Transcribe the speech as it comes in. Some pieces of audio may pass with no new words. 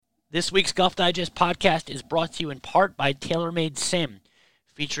This week's Golf Digest podcast is brought to you in part by TaylorMade Sim,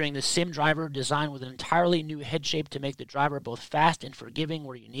 featuring the Sim driver designed with an entirely new head shape to make the driver both fast and forgiving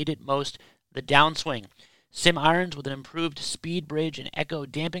where you need it most, the downswing. Sim irons with an improved speed bridge and echo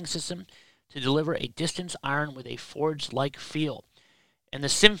damping system to deliver a distance iron with a forged-like feel. And the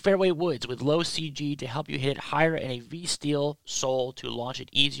Sim Fairway Woods with low CG to help you hit it higher and a V-steel sole to launch it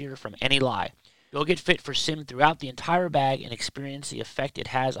easier from any lie. Go get fit for Sim throughout the entire bag and experience the effect it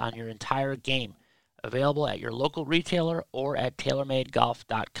has on your entire game. Available at your local retailer or at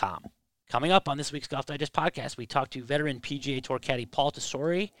TaylorMadeGolf.com. Coming up on this week's Golf Digest podcast, we talk to veteran PGA Tour caddy Paul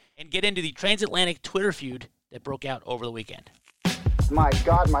Tesori and get into the transatlantic Twitter feud that broke out over the weekend. My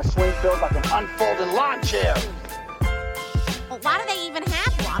God, my swing feels like an unfolding lawn chair. Well, why do they even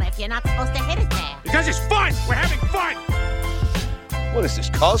have one if you're not supposed to hit it there? Because it's fun! We're having fun! What is this,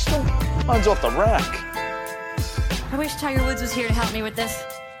 custom? Mine's off the rack. I wish Tiger Woods was here to help me with this.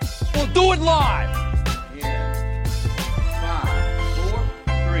 We'll do it live! Yeah. 5,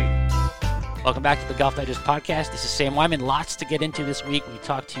 4, 3. Welcome back to the Golf Digest podcast. This is Sam Wyman. Lots to get into this week. We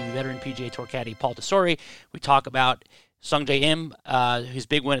talk to veteran PGA Tour caddy Paul Tesori. We talk about Sungjae Im, his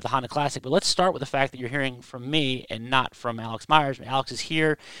big win at the Honda Classic. But let's start with the fact that you're hearing from me and not from Alex Myers. Alex is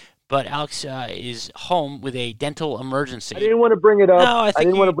here, but Alex is home with a dental emergency. I didn't want to bring it up. No, I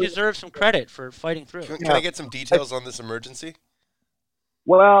think you deserve some credit for fighting through. Can I get some details on this emergency?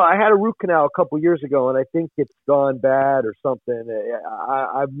 Well, I had a root canal a couple years ago, and I think it's gone bad or something.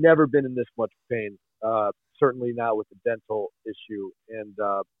 I've never been in this much pain, certainly not with the dental issue. And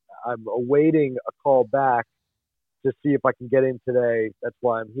I'm awaiting a call back to see if I can get in today. That's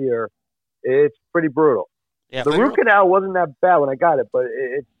why I'm here. It's pretty brutal. Yeah, the root canal wasn't that bad when I got it, but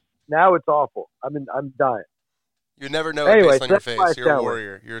now it's awful. I'm dying. You never know anyway, based on your face. You're a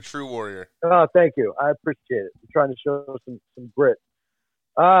warrior. You're a true warrior. Oh, thank you. I appreciate it. I'm trying to show some grit.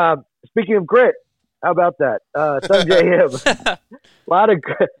 Speaking of grit, how about that? Sungjae Im. a lot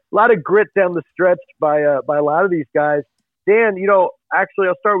of grit down the stretch by a lot of these guys. Dan, actually,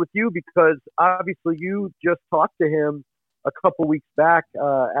 I'll start with you because obviously you just talked to him a couple weeks back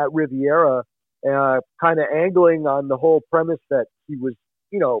at Riviera, kind of angling on the whole premise that he was,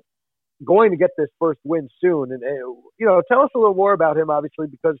 going to get this first win soon. And tell us a little more about him, obviously,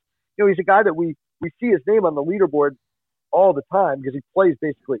 because he's a guy that we see his name on the leaderboard all the time because he plays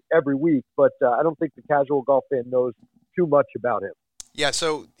basically every week. But I don't think the casual golf fan knows too much about him. Yeah,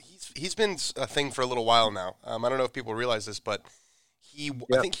 so he's been a thing for a little while now. I don't know if people realize this, but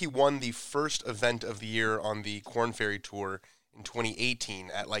I think he won the first event of the year on the Korn Ferry Tour in 2018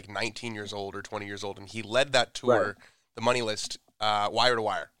 at like 19 years old or 20 years old, and he led that tour, the money list, wire to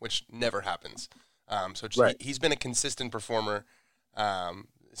wire, which never happens. He's been a consistent performer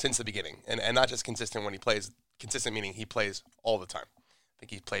since the beginning, and not just consistent when he plays. Consistent meaning he plays all the time. I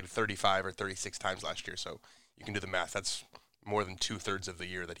think he played 35 or 36 times last year, so you can do the math. That's more than 2/3 of the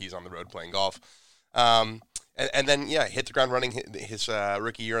year that he's on the road playing golf. And then, hit the ground running his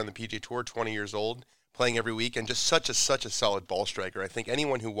rookie year on the PGA Tour, 20 years old, playing every week, and just such a solid ball striker. I think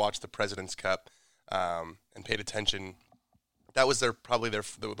anyone who watched the President's Cup and paid attention, that was probably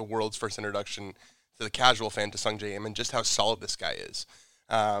the world's first introduction to the casual fan to Sungjae Im and just how solid this guy is.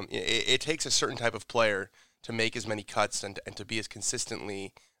 It takes a certain type of player to make as many cuts and to be as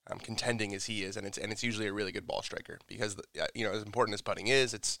consistently contending as he is, and it's usually a really good ball striker because as important as putting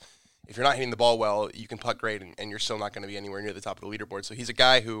is, if you're not hitting the ball well, you can putt great and you're still not going to be anywhere near the top of the leaderboard. So he's a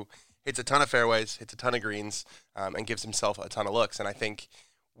guy who hits a ton of fairways, hits a ton of greens, and gives himself a ton of looks. And I think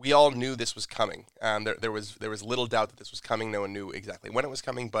we all knew this was coming. There was little doubt that this was coming. No one knew exactly when it was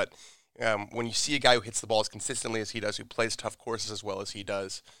coming, but when you see a guy who hits the ball as consistently as he does, who plays tough courses as well as he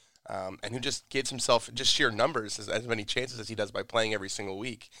does, and who just gives himself just sheer numbers as many chances as he does by playing every single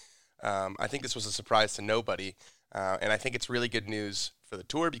week. I think this was a surprise to nobody, and I think it's really good news for the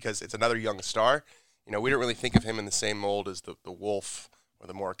tour because it's another young star. We don't really think of him in the same mold as the Wolf or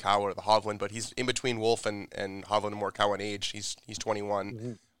the Morikawa or the Hovland, but he's in between Wolf and Hovland and Morikawa in age. He's 21,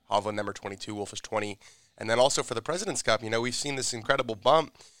 mm-hmm. Hovland number 22, Wolf is 20. And then also for the President's Cup, we've seen this incredible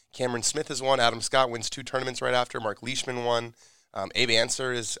bump. Cameron Smith has won. Adam Scott wins 2 tournaments right after. Mark Leishman won. Abe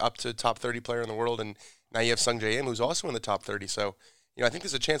Ancer is up to top 30 player in the world, and now you have Sungjae Im, who's also in the top 30. So, I think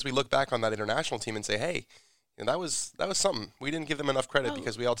there's a chance we look back on that international team and say, hey, that was something. We didn't give them enough credit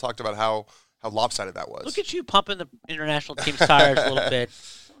because we all talked about how lopsided that was. Look at you pumping the international team's tires a little bit.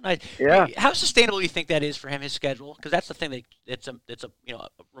 Yeah. How sustainable do you think that is for him, his schedule? Because that's the thing that it's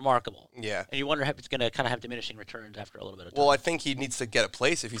remarkable. Yeah. And you wonder if it's going to kind of have diminishing returns after a little bit of time. Well, I think he needs to get a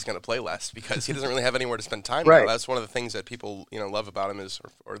place if he's going to play less because he doesn't really have anywhere to spend time right. now. That's one of the things that people love about him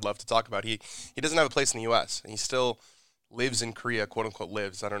or love to talk about. He doesn't have a place in the U.S. and he's still lives in Korea, quote unquote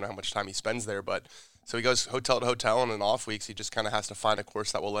lives. I don't know how much time he spends there, but so he goes hotel to hotel, and in off weeks he just kind of has to find a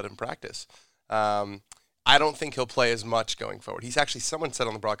course that will let him practice. I don't think he'll play as much going forward. He's actually, someone said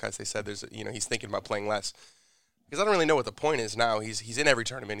on the broadcast, they said he's thinking about playing less, because I don't really know what the point is now. He's in every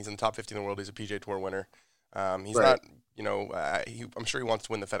tournament. He's in the top 50 in the world. He's a PGA Tour winner. He's right. not, I'm sure he wants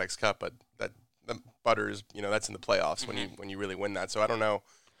to win the FedEx Cup, but the butter is, that's in the playoffs when you really win that. So I don't know.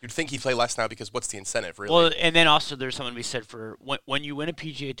 You'd think he'd play less now, because what's the incentive, really? Well, and then also there's something to be said for when you win a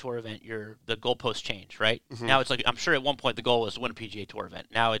PGA Tour event, the goalposts change, right? Mm-hmm. Now it's like, I'm sure at one point the goal was to win a PGA Tour event.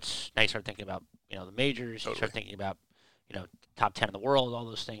 Now you start thinking about the majors. Totally. You start thinking about top 10 in the world, all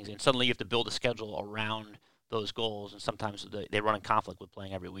those things, and suddenly you have to build a schedule around those goals, and sometimes they run in conflict with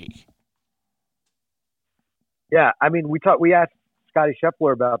playing every week. Yeah, I mean, we asked Scotty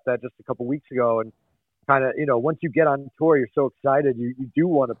Scheffler about that just a couple weeks ago, and kind of, once you get on tour, you're so excited, you do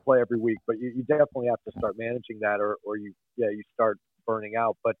want to play every week, but you definitely have to start managing that, or you start burning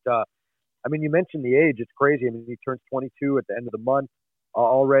out. But I mean, you mentioned the age; it's crazy. I mean, he turns 22 at the end of the month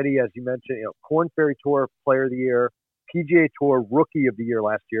already, as you mentioned. Korn Ferry Tour Player of the Year, PGA Tour Rookie of the Year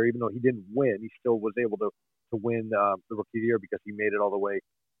last year. Even though he didn't win, he still was able to win the Rookie of the Year because he made it all the way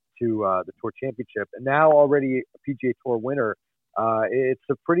to the Tour Championship, and now already a PGA Tour winner. It's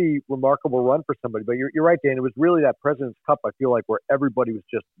a pretty remarkable run for somebody. But you're right, Dan. It was really that President's Cup, I feel like, where everybody was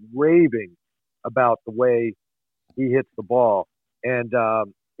just raving about the way he hits the ball. And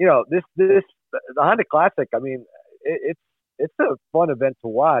the Honda Classic, I mean, it's a fun event to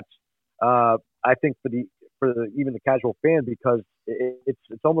watch. I think for even the casual fan, because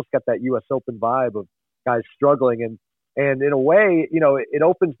it's almost got that U.S. Open vibe of guys struggling, and in a way, it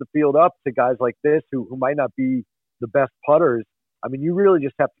opens the field up to guys like this who might not be the best putters. I mean, you really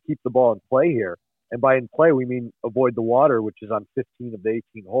just have to keep the ball in play here. And by in play, we mean avoid the water, which is on 15 of the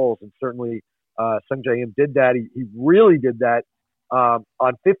 18 holes. And certainly Sungjae Im did that. He really did that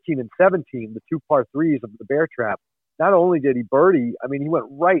on 15 and 17, the two par threes of the Bear Trap. Not only did he birdie, I mean, he went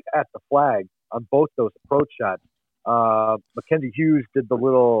right at the flag on both those approach shots. Mackenzie Hughes did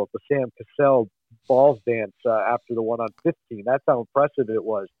the Sam Cassell balls dance after the one on 15. That's how impressive it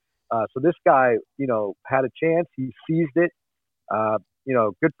was. So this guy, had a chance. He seized it.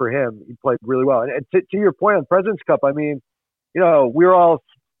 Good for him. He played really well. And to your point on President's Cup, I mean, we're all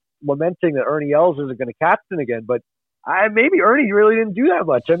lamenting that Ernie Els isn't going to captain again, but maybe Ernie really didn't do that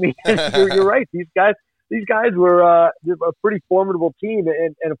much. I mean, you're right. These guys were a pretty formidable team.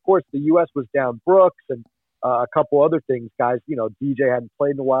 And of course, the U.S. was down Brooks and a couple other things. Guys, DJ hadn't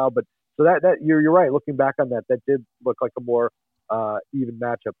played in a while, but so that you're right. Looking back on that did look like a more even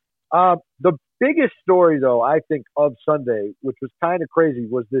matchup. The biggest story, though, I think, of Sunday, which was kind of crazy,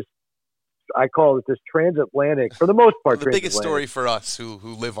 was this, I call it this transatlantic, for the most part, the biggest story for us who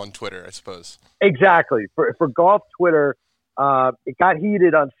live on Twitter, I suppose. Exactly. For golf Twitter, it got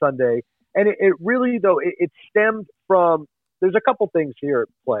heated on Sunday. And it really, though, it stemmed from, there's a couple things here at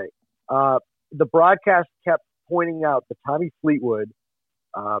play. The broadcast kept pointing out that Tommy Fleetwood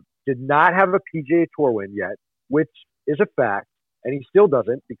did not have a PGA Tour win yet, which is a fact. And he still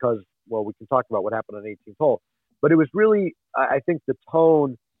doesn't because, well, we can talk about what happened on 18th hole. But it was really, I think, the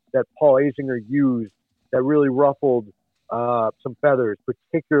tone that Paul Azinger used that really ruffled some feathers,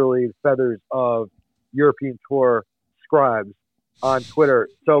 particularly the feathers of European Tour scribes on Twitter.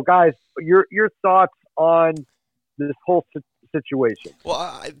 So, guys, your thoughts on this whole situation?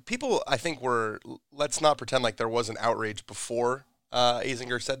 Well, people, I think, let's not pretend like there was an outrage before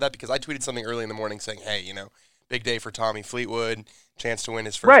Azinger said that, because I tweeted something early in the morning saying, hey, big day for Tommy Fleetwood, chance to win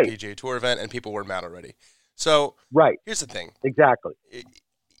his first PGA Tour event, and people were mad already. So here's the thing. Exactly.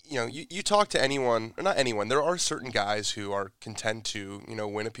 You talk to anyone, or not anyone, there are certain guys who are content to,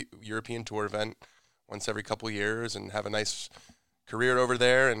 win a European Tour event once every couple of years and have a nice career over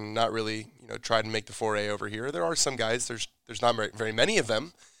there and not really, try to make the foray over here. There are some guys, there's not very many of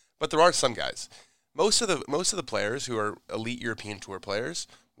them, but there are some guys. Most of the players who are elite European Tour players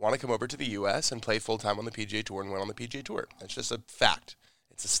want to come over to the U.S. and play full-time on the PGA Tour and win on the PGA Tour. That's just a fact.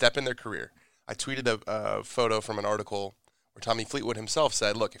 It's a step in their career. I tweeted a photo from an article where Tommy Fleetwood himself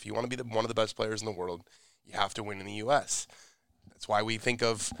said, look, if you want to be one of the best players in the world, you have to win in the U.S. That's why we think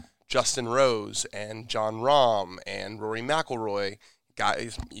of Justin Rose and Jon Rahm and Rory McIlroy,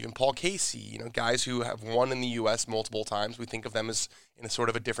 guys, even Paul Casey, guys who have won in the U.S. multiple times. We think of them as in a sort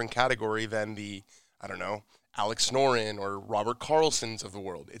of a different category than the, Alex Noren or Robert Carlsons of the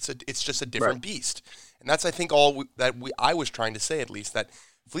world. It's just a different beast. And that's, I think, I was trying to say, at least, that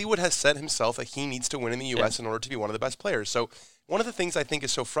Fleetwood has said himself that he needs to win in the U.S. in order to be one of the best players. So one of the things I think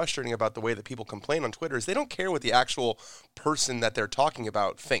is so frustrating about the way that people complain on Twitter is they don't care what the actual person that they're talking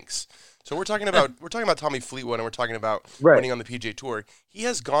about thinks. So we're talking about Tommy Fleetwood, and we're talking about winning on the PGA Tour. He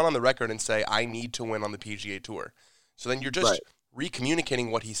has gone on the record and say, I need to win on the PGA Tour. So then you're just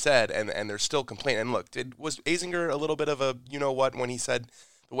recommunicating what he said, and they're still complaining. And look, was Azinger a little bit of a you-know-what when he said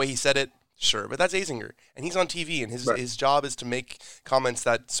the way he said it? Sure, but that's Azinger, and he's on TV, and his job is to make comments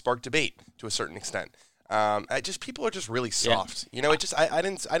that spark debate to a certain extent. People are just really soft. You know, I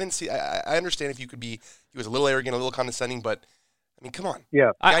didn't see. I understand if he was a little arrogant, a little condescending, but I mean, come on.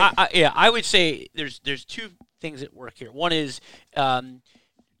 Yeah. I would say there's two things at work here. One is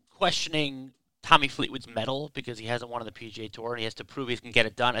questioning Tommy Fleetwood's medal because he hasn't won on the PGA Tour and he has to prove he can get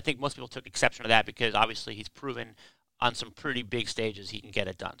it done. I think most people took exception to that because obviously he's proven on some pretty big stages he can get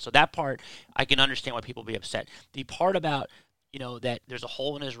it done. So that part, I can understand why people be upset. The part about, that there's a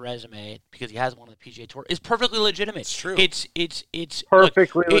hole in his resume because he hasn't won on the PGA Tour is perfectly legitimate. It's true. It's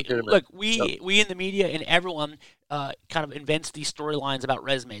perfectly legitimate. Look, we in the media and everyone kind of invents these storylines about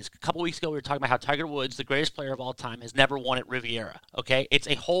resumes. A couple weeks ago, we were talking about how Tiger Woods, the greatest player of all time, has never won at Riviera. Okay, it's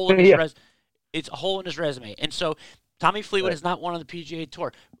a hole in his It's a hole in his resume, and so Tommy Fleetwood has not won on the PGA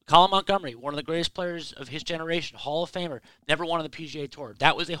Tour. Colin Montgomery, one of the greatest players of his generation, Hall of Famer, never won on the PGA Tour.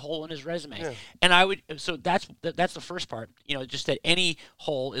 That was a hole in his resume. Yeah. And that's the first part. Just that any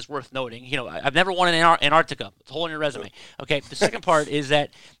hole is worth noting. I've never won in Antarctica. It's a hole in your resume. Okay. The second part is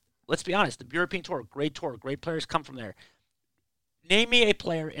that, let's be honest, the European Tour, great players come from there. Name me a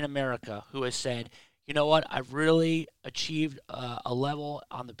player in America who has said, you know what, I've really achieved a level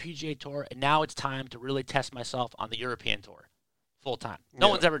on the PGA Tour, and now it's time to really test myself on the European Tour full time. No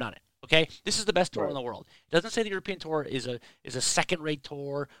one's ever done it, okay? This is the best tour in the world. It doesn't say the European Tour is a second-rate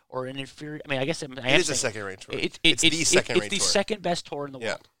tour or an inferior – I mean, I guess it is a second-rate tour. It's the second-rate tour. It's the second-best tour in the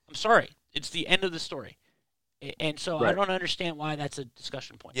world. I'm sorry. It's the end of the story. And so I don't understand why that's a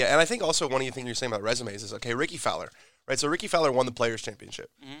discussion point. Yeah, and I think also one of the things you're saying about resumes is, okay, Ricky Fowler – right, so Ricky Fowler won the Players' Championship.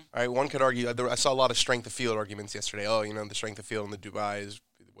 Mm-hmm. Right, one could argue. I saw a lot of strength of field arguments yesterday. Oh, the strength of field in the Dubai is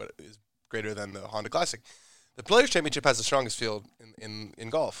greater than the Honda Classic. The Players' Championship has the strongest field in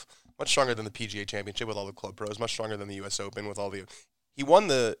golf, much stronger than the PGA Championship with all the club pros, much stronger than the U.S. Open with all the. He won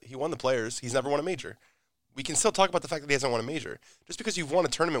the Players. He's never won a major. We can still talk about the fact that he hasn't won a major. Just because you've won a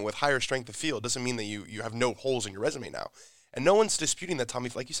tournament with higher strength of field doesn't mean that you have no holes in your resume now. And no one's disputing that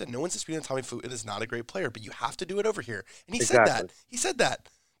like you said, no one's disputing that Tommy Fleetwood is not a great player, but you have to do it over here. And he said that. He said that.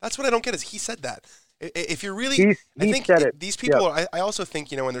 That's what I don't get is he said that. If you're really, I think these people, I also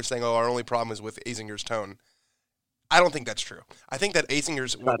think, when they're saying, oh, our only problem is with Azinger's tone. I don't think that's true. I think that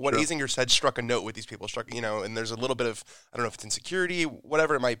Azinger said struck a note with these people, and there's a little bit of, I don't know if it's insecurity,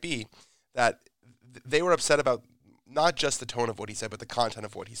 whatever it might be, that they were upset about not just the tone of what he said, but the content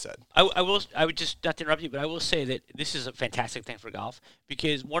of what he said. I would just, not to interrupt you, but I will say that this is a fantastic thing for golf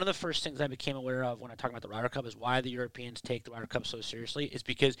because one of the first things I became aware of when I talk about the Ryder Cup is why the Europeans take the Ryder Cup so seriously is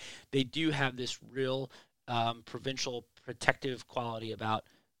because they do have this real provincial protective quality about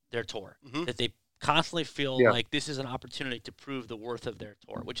their tour, that they constantly feel like this is an opportunity to prove the worth of their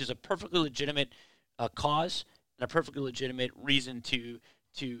tour, which is a perfectly legitimate cause and a perfectly legitimate reason to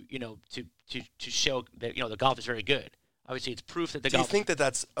show that the golf is very good. Obviously, it's proof that the golf. Do you think that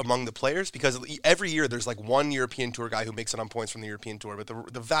that's among the players? Because every year there's like one European Tour guy who makes it on points from the European Tour, but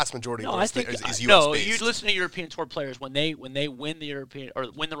the vast majority of it is US-based. No, you listen to European Tour players when they win the European or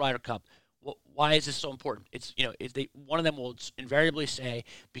win the Ryder Cup. Why is this so important? It's one of them will invariably say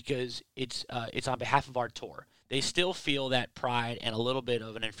because it's on behalf of our tour. They still feel that pride and a little bit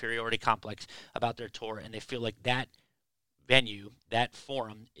of an inferiority complex about their tour, and they feel like that venue, that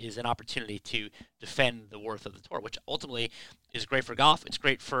forum, is an opportunity to defend the worth of the tour, which ultimately is great for golf. It's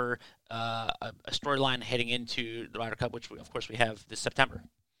great for a storyline heading into the Ryder Cup, which of course we have this September.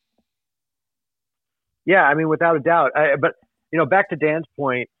 Yeah, I mean, without a doubt. But back to Dan's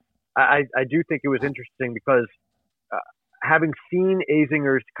point, I do think it was interesting because having seen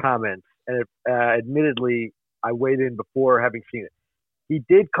Azinger's comments, and admittedly I weighed in before having seen it, he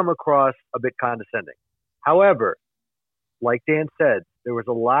did come across a bit condescending. However, like Dan said, there was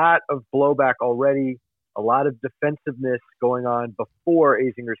a lot of blowback already, a lot of defensiveness going on before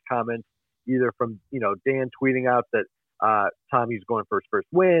Azinger's comments, either from, Dan tweeting out that Tommy's going for his first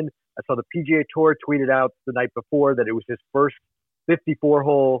win. I saw the PGA Tour tweeted out the night before that it was his first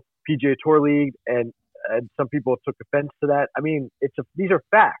 54-hole PGA Tour league, and some people took offense to that. I mean, these are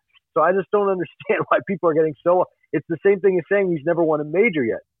facts. So I just don't understand why people are getting so – it's the same thing as saying he's never won a major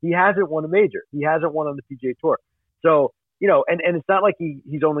yet. He hasn't won a major. He hasn't won on the PGA Tour. So – and it's not like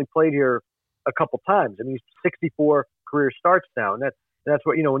he's only played here a couple times. I mean, he's 64 career starts now, and And that's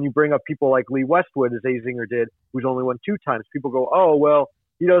what, when you bring up people like Lee Westwood, as Azinger did, who's only won 2 times, people go, oh, well,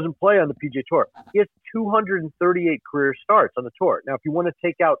 he doesn't play on the PGA Tour. He has 238 career starts on the tour. Now, if you want to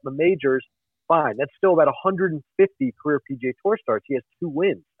take out the majors, fine. That's still about 150 career PGA Tour starts. He has 2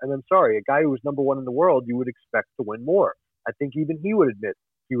 wins. And I'm sorry, a guy who was number 1 in the world, you would expect to win more. I think even he would admit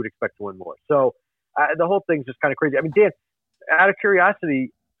he would expect to win more. So the whole thing's just kind of crazy. I mean, Dan, out of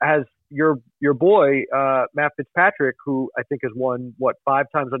curiosity, has your boy, Matt Fitzpatrick, who I think has won, 5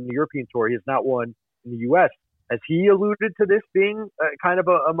 times on the European Tour, he has not won in the U.S., has he alluded to this being kind of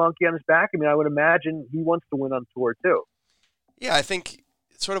a monkey on his back? I mean, I would imagine he wants to win on tour too. Yeah, I think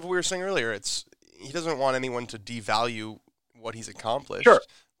sort of what we were saying earlier. He doesn't want anyone to devalue what he's accomplished. Sure.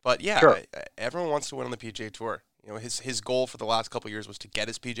 But yeah, sure. Everyone wants to win on the PGA Tour. His goal for the last couple of years was to get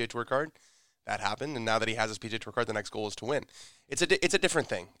his PGA Tour card. That happened, and now that he has his PGA Tour card, the next goal is to win. It's a different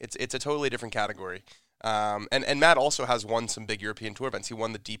thing. It's a totally different category. And Matt also has won some big European Tour events. He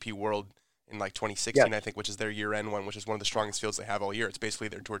won the DP World in 2016, yes. I think, which is their year-end one, which is one of the strongest fields they have all year. It's basically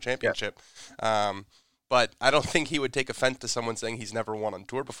their tour championship. Yeah. But I don't think he would take offense to someone saying he's never won on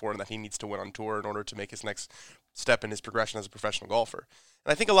tour before and that he needs to win on tour in order to make his next step in his progression as a professional golfer.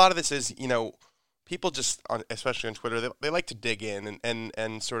 And I think a lot of this is, people just, especially on Twitter, they like to dig in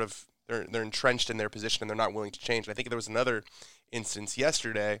and sort of they're entrenched in their position and they're not willing to change. And I think there was another instance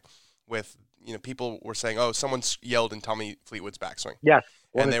yesterday with, people were saying, oh, someone yelled in Tommy Fleetwood's backswing. Yes.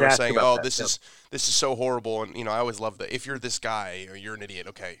 And they were saying, oh, this is so horrible. And, I always love that. If you're this guy, you're an idiot.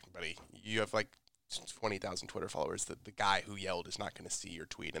 Okay, buddy, you have 20,000 Twitter followers. The guy who yelled is not going to see your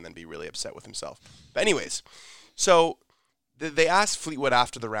tweet and then be really upset with himself. But anyways, so they asked Fleetwood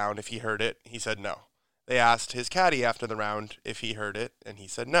after the round if he heard it. He said no. They asked his caddy after the round if he heard it, and he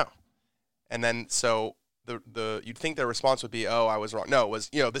said no. And then so you'd think their response would be, oh, I was wrong. No, it was,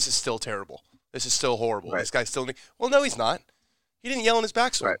 this is still terrible. This is still horrible. Right. This guy's still – well, no, he's not. He didn't yell in his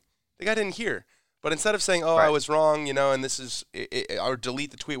backswing. Right. The guy didn't hear. But instead of saying, oh, right. I was wrong, and this is or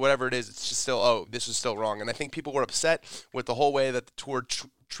delete the tweet, whatever it is, it's just still, oh, this is still wrong. And I think people were upset with the whole way that the tour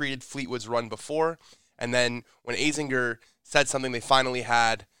treated Fleetwood's run before. And then when Azinger said something, they finally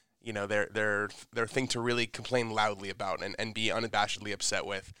had, their thing to really complain loudly about and be unabashedly upset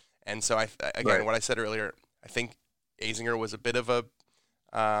with. And so, right. What I said earlier, I think Azinger was a bit of a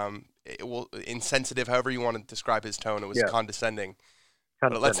insensitive, however you want to describe his tone. It was condescending.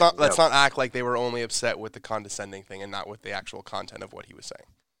 But let's not act like they were only upset with the condescending thing and not with the actual content of what he was saying.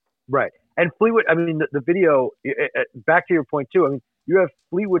 Right. And Fleetwood, I mean, the video, back to your point too, I mean, you have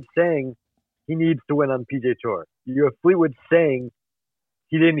Fleetwood saying he needs to win on the PGA Tour. You have Fleetwood saying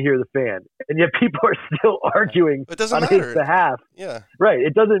he didn't hear the fan. And yet people are still arguing on his behalf. Yeah. Right.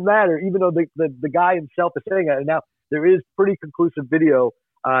 It doesn't matter, even though the guy himself is saying that. And now there is pretty conclusive video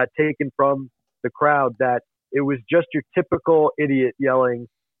taken from the crowd that it was just your typical idiot yelling,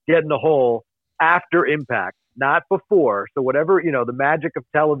 get in the hole after impact, not before. So whatever, the magic of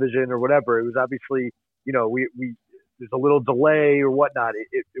television or whatever, it was obviously, there's a little delay or whatnot.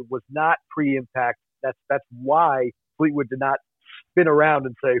 It was not pre-impact. That's why Fleetwood did not spin around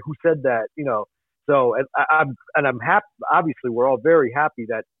and say, who said that? So I'm happy. Obviously, we're all very happy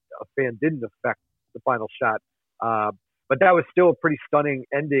that a fan didn't affect the final shot. But that was still a pretty stunning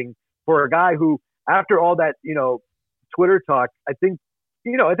ending for a guy who, after all that, Twitter talk, I think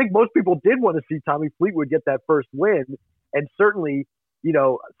most people did want to see Tommy Fleetwood get that first win. And certainly,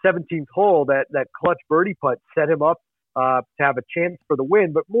 17th hole, that clutch birdie putt set him up to have a chance for the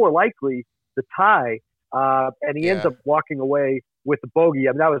win, but more likely the tie. And he ends up walking away with the bogey.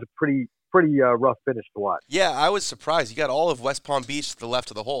 I mean, that was a pretty rough finish to watch. Yeah, I was surprised. You got all of West Palm Beach to the left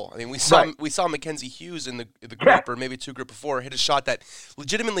of the hole. I mean, we saw Mackenzie Hughes in the group, or maybe 2 group before, hit a shot that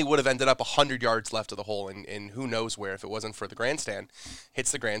legitimately would have ended up 100 yards left of the hole, and who knows where if it wasn't for the grandstand.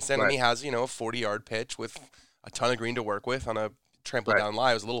 Hits the grandstand, and he has a 40-yard pitch with a ton of green to work with on a trampled down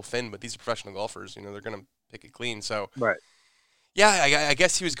lie. It was a little thin, but these are professional golfers. They're going to pick it clean. So. Right. Yeah, I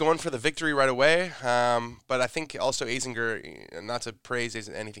guess he was going for the victory right away. But I think also Azinger, not to praise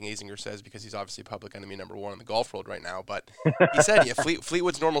anything Azinger says because he's obviously public enemy number 1 in the golf world right now, but he said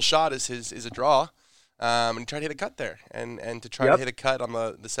Fleetwood's normal shot is a draw, and he tried to hit a cut there. And to try to hit a cut on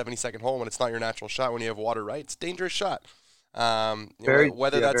the 72nd hole when it's not your natural shot, when you have water right, it's a dangerous shot. Very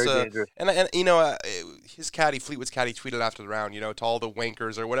dangerous. And his caddy, Fleetwood's caddy, tweeted after the round, to all the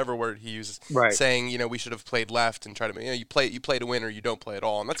wankers or whatever word he uses, saying, we should have played left and try to, you play to win or you don't play at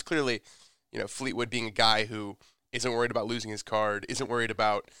all. And that's clearly, Fleetwood being a guy who isn't worried about losing his card, isn't worried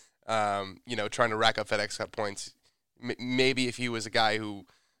about, trying to rack up FedEx Cup points. Maybe if he was a guy who,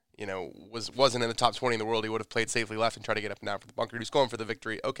 wasn't in the top 20 in the world, he would have played safely left and tried to get up and down for the bunker. He's going for the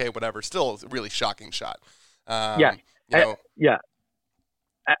victory. Okay, whatever. Still a really shocking shot. Yeah.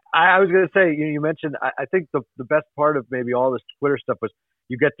 I was going to say, you mentioned, I think the best part of maybe all this Twitter stuff was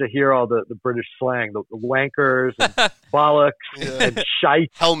you get to hear all the British slang, the wankers and bollocks and shite.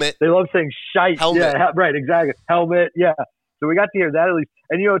 Helmet. They love saying shite. Helmet. Yeah, right, exactly. Helmet, yeah. So we got to hear that at least.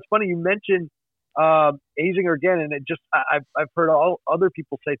 And, it's funny, you mentioned Azinger again, and it just, I've heard all other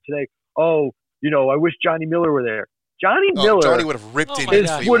people say today, I wish Johnny Miller were there. Johnny would have ripped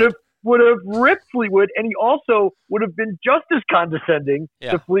would have ripped Fleetwood, and he also would have been just as condescending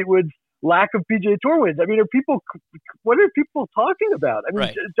to Fleetwood's lack of PGA Tour wins. I mean, what are people talking about? I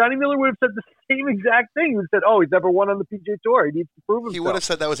mean, Johnny Miller would have said the same exact thing. He would have said, he's never won on the PGA Tour. He needs to prove himself. He would have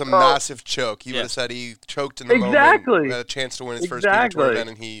said that was a massive choke. He would have said he choked in the moment, had a chance to win his first PGA Tour event,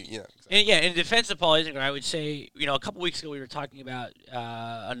 and he, And in defense of Paul Azinger, I would say, a couple weeks ago we were talking about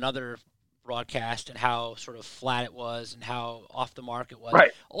another broadcast and how sort of flat it was and how off the mark it was.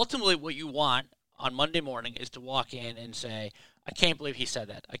 Right. Ultimately, what you want on Monday morning is to walk in and say, I can't believe he said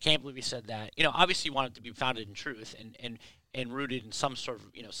that. I can't believe he said that. Obviously you want it to be founded in truth and rooted in some sort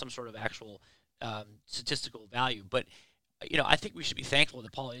of actual statistical value. But, I think we should be thankful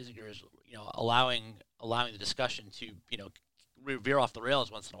that Paul Azinger is, allowing the discussion to, veer off the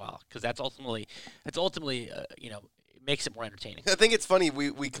rails once in a while, because that's ultimately it makes it more entertaining. I think it's funny.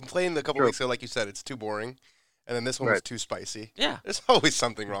 We complained a couple weeks ago, like you said, it's too boring, and then this one was too spicy. Yeah, there's always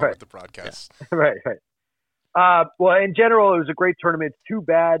something wrong with the broadcast. Yeah. Right. Well, in general, it was a great tournament. It's too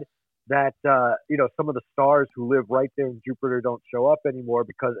bad that some of the stars who live right there in Jupiter don't show up anymore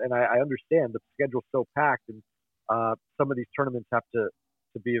and I understand the schedule's so packed, and some of these tournaments have to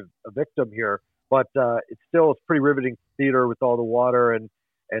be a victim here. But it's pretty riveting theater with all the water and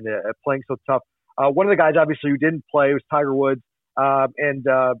playing so tough. One of the guys, obviously, who didn't play was Tiger Woods, and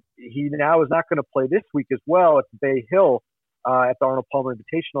he now is not going to play this week as well at Bay Hill at the Arnold Palmer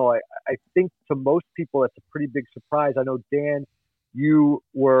Invitational. I think to most people that's a pretty big surprise. I know, Dan, you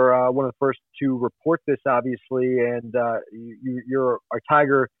were one of the first to report this, obviously, and you're our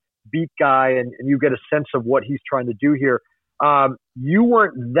Tiger beat guy, and you get a sense of what he's trying to do here. You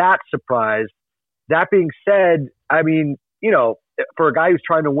weren't that surprised. That being said, I mean, for a guy who's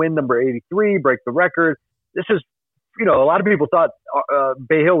trying to win number 83, break the record, this is, a lot of people thought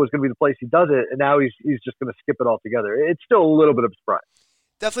Bay Hill was going to be the place he does it, and now he's just going to skip it altogether. It's still a little bit of a surprise.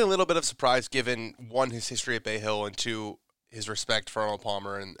 Definitely a little bit of surprise, given, one, his history at Bay Hill, and two, his respect for Arnold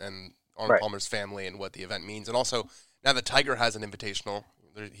Palmer and Arnold Palmer's family and what the event means. And also, now that Tiger has an invitational,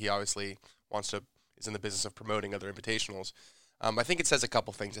 he obviously is in the business of promoting other invitationals. I think it says a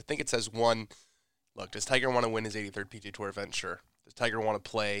couple things. I think it says, one, look, does Tiger want to win his 83rd PGA Tour event? Sure. Does Tiger want to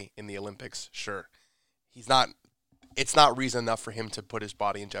play in the Olympics? Sure. It's not reason enough for him to put his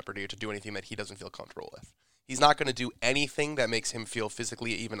body in jeopardy or to do anything that he doesn't feel comfortable with. He's not going to do anything that makes him feel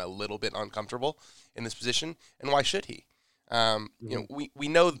physically even a little bit uncomfortable in this position, and why should he? We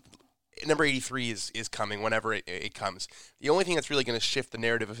know number 83 is coming whenever it comes. The only thing that's really going to shift the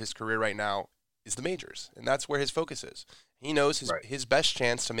narrative of his career right now is the majors, and that's where his focus is. He knows his best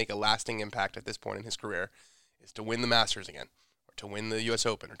chance to make a lasting impact at this point in his career is to win the Masters again, or to win the U.S.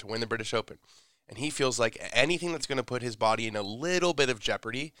 Open, or to win the British Open. And he feels like anything that's going to put his body in a little bit of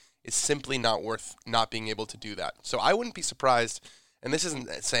jeopardy is simply not worth not being able to do that. So I wouldn't be surprised, and this isn't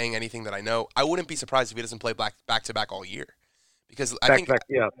saying anything that I know, I wouldn't be surprised if he doesn't play back-to-back all year. Because I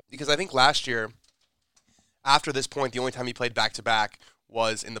think last year, after this point, the only time he played back-to-back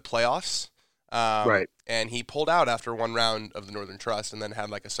was in the playoffs. And he pulled out after one round of the Northern Trust and then had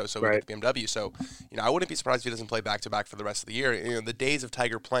like a so-so week at the BMW. So, I wouldn't be surprised if he doesn't play back-to-back for the rest of the year. The days of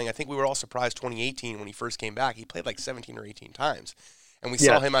Tiger playing, I think we were all surprised 2018 when he first came back. He played like 17 or 18 times. And we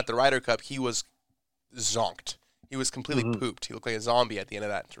saw him at the Ryder Cup. He was zonked. He was completely pooped. He looked like a zombie at the end of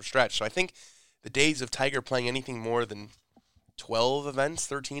that stretch. So I think the days of Tiger playing anything more than 12 events,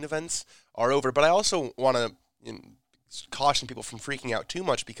 13 events are over. But I also want to caution people from freaking out too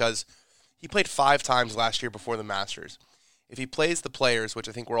much, because he played 5 times last year before the Masters. If he plays the Players, which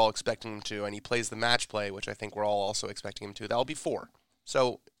I think we're all expecting him to, and he plays the Match Play, which I think we're all also expecting him to, that'll be 4.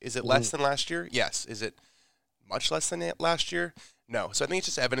 So is it less than last year? Yes. Is it much less than last year? No. So I think it's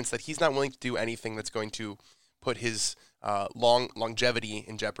just evidence that he's not willing to do anything that's going to put his longevity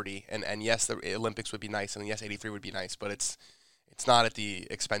in jeopardy. And yes, the Olympics would be nice, and yes, 83 would be nice, but it's not at the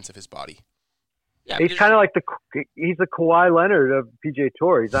expense of his body. Yeah, he's kind of like he's the Kawhi Leonard of PGA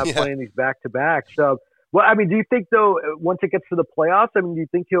Tour. He's not playing these back-to-back. So, well, I mean, do you think though, once it gets to the playoffs, I mean, do you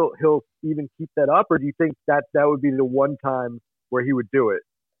think he'll even keep that up, or do you think that would be the one time where he would do it?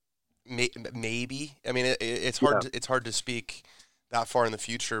 Maybe. I mean, it's hard. It's hard to speak that far in the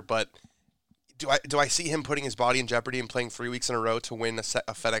future, but do I see him putting his body in jeopardy and playing 3 weeks in a row to win a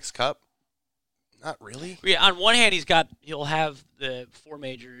FedEx Cup? Not really. Yeah, on one hand, he'll have the 4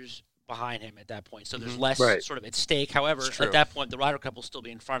 majors behind him at that point, so there's less sort of at stake. However, at that point, the Ryder Cup will still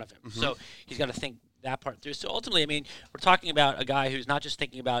be in front of him, so he's got to think that part through. So ultimately, I mean, we're talking about a guy who's not just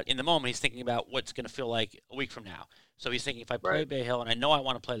thinking about in the moment; he's thinking about what's going to feel like a week from now. So he's thinking, if I play Bay Hill and I know I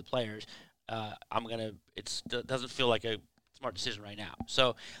want to play the Players, it doesn't feel like a smart decision right now.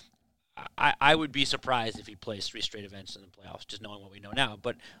 So I would be surprised if he plays 3 straight events in the playoffs, just knowing what we know now.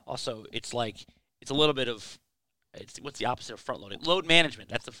 But also, it's a little bit of what's the opposite of front loading? Load management.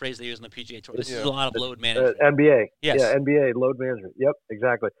 That's the phrase they use on the PGA Tour. This is a lot of load management. NBA. Yes. Yeah, NBA, load management. Yep,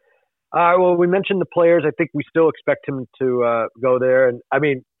 exactly. Well, we mentioned the Players. I think we still expect him to go there. And, I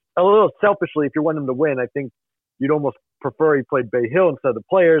mean, a little selfishly, if you want him to win, I think you'd almost prefer he played Bay Hill instead of the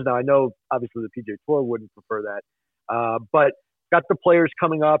Players. Now, I know, obviously, the PGA Tour wouldn't prefer that. But got the Players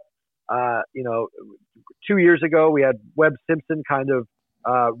coming up. 2 years ago, we had Webb Simpson kind of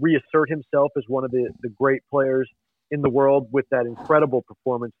reassert himself as one of the great players in the world with that incredible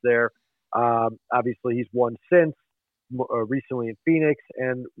performance there. Obviously, he's won since, recently in Phoenix,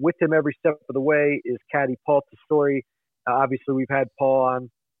 and with him every step of the way is caddy Paul Tesori. Obviously, we've had Paul on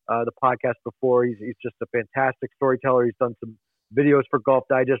the podcast before. He's just a fantastic storyteller. He's done some videos for Golf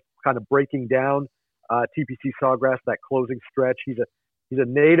Digest, kind of breaking down TPC Sawgrass, that closing stretch. He's a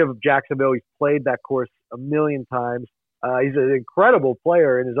native of Jacksonville. He's played that course a million times. He's an incredible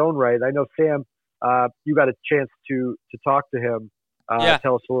player in his own right. I know, Sam, you got a chance to talk to him.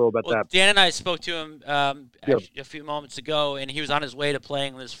 Tell us a little about that. Dan and I spoke to him a few moments ago, and he was on his way to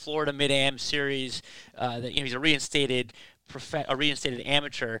playing this Florida Mid-Am series. He's a reinstated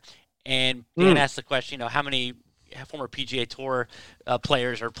amateur, and Dan asked the question, how many former PGA Tour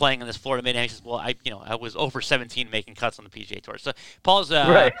players are playing in this Florida Mid-Am? He says, well, I was over 17 making cuts on the PGA Tour. So Paul's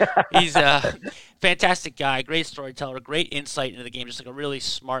he's a fantastic guy, great storyteller, great insight into the game, just like a really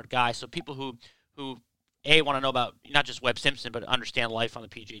smart guy. So people who want to know about not just Webb Simpson, but understand life on the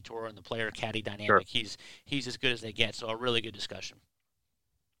PGA Tour and the player-caddy dynamic. Sure. He's as good as they get, so a really good discussion.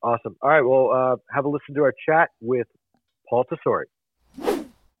 Awesome. All right, well, have a listen to our chat with Paul Tesori.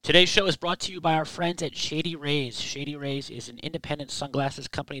 Today's show is brought to you by our friends at Shady Rays. Shady Rays is an independent sunglasses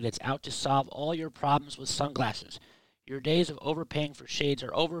company that's out to solve all your problems with sunglasses. Your days of overpaying for shades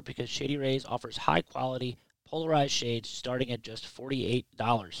are over because Shady Rays offers high-quality, polarized shades starting at just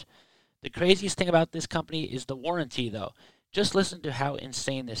 $48. The craziest thing about this company is the warranty, though. Just listen to how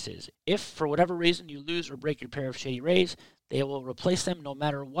insane this is. If, for whatever reason, you lose or break your pair of Shady Rays, they will replace them no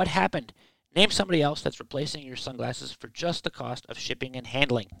matter what happened. Name somebody else that's replacing your sunglasses for just the cost of shipping and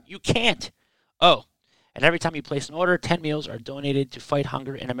handling. You can't. Oh, and every time you place an order, 10 meals are donated to fight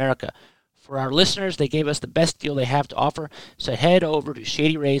hunger in America. For our listeners, they gave us the best deal they have to offer, so head over to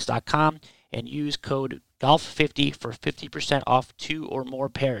ShadyRays.com and use code GOLF50 for 50% off 2 or more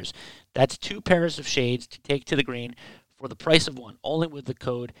pairs. That's 2 pairs of shades to take to the green for the price of 1, only with the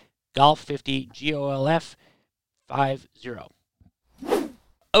code GOLF50, GOLF50.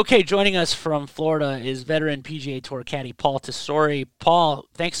 Okay, joining us from Florida is veteran PGA Tour caddy Paul Tesori. Paul,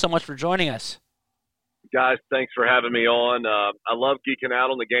 thanks so much for joining us. Guys, thanks for having me on. I love geeking out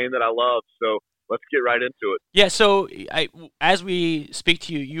on the game that I love, so let's get right into it. Yeah, so as we speak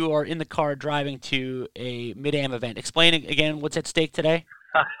to you, you are in the car driving to a Mid-Am event. Explain again what's at stake today.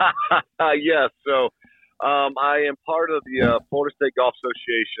 Yes, so I am part of the Florida State Golf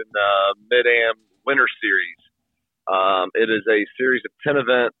Association Mid-Am Winter Series. It is a series of 10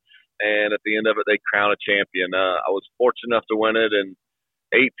 events, and at the end of it, they crown a champion. I was fortunate enough to win it in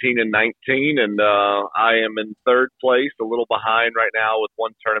 18 and 19, and I am in third place, a little behind right now with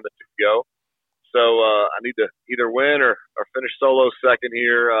one tournament to go. So I need to either win or finish solo second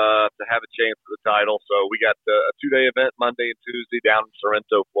here to have a chance at the title. So we got a 2-day event Monday and Tuesday down in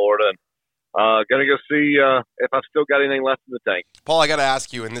Sorrento, Florida, and going to go see if I've still got anything left in the tank. Paul, I got to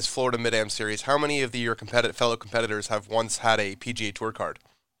ask you, in this Florida Mid-Am series, how many of your fellow competitors have once had a PGA Tour card?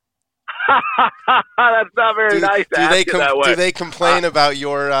 That's not very nice to ask it that way. Do they complain about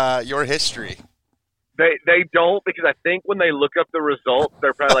your history? They don't, because I think when they look up the results,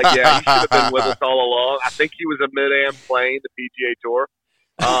 they're probably like, yeah, he should have been with us all along. I think he was a Mid-Am playing the PGA Tour.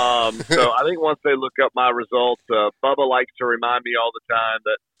 So I think once they look up my results, Bubba likes to remind me all the time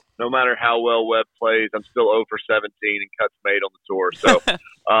that no matter how well Webb plays, I'm still 0 for 17 in cuts made on the tour. So,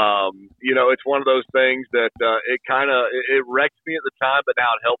 it's one of those things that it wrecked me at the time, but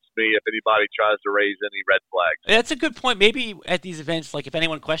now it helps me if anybody tries to raise any red flags. That's a good point. Maybe at these events, like if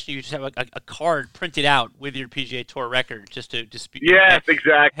anyone questions you, just have a card printed out with your PGA Tour record just to dispute. Yes,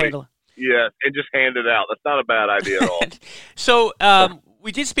 exactly. Yeah, and just hand it out. That's not a bad idea at all. So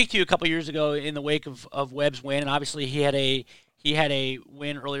we did speak to you a couple years ago in the wake of Webb's win, and obviously he had a he had a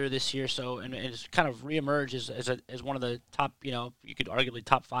win earlier this year, and it's kind of reemerged as one of the top, you could arguably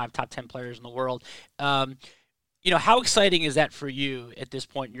top 5, top 10 players in the world. How exciting is that for you at this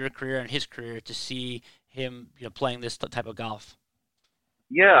point in your career and his career to see him, playing this type of golf?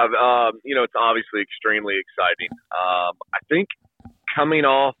 Yeah, it's obviously extremely exciting. I think coming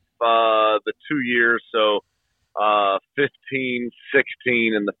off the 2 years, so 15,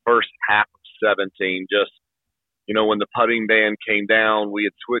 16, and the first half of 17, just, when the putting ban came down, we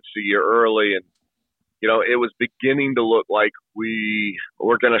had switched a year early, and, it was beginning to look like we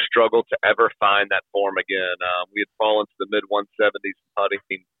were going to struggle to ever find that form again. We had fallen to the mid-170s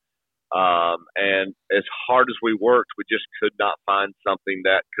putting, and as hard as we worked, we just could not find something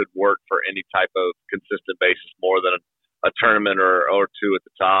that could work for any type of consistent basis more than a tournament or two at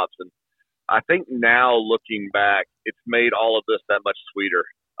the tops. And I think now looking back, it's made all of this that much sweeter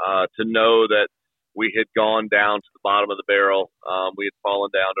to know that we had gone down to the bottom of the barrel. We had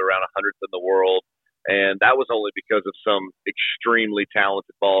fallen down to around 100th in the world, and that was only because of some extremely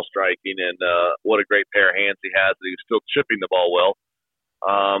talented ball striking and what a great pair of hands he has that he was still chipping the ball well.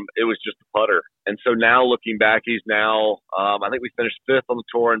 It was just a putter. And so now looking back, he's now, I think we finished 5th on the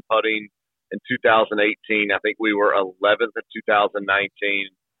tour in putting in 2018. I think we were 11th in 2019.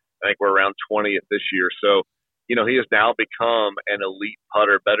 I think we're around 20th this year. So, he has now become an elite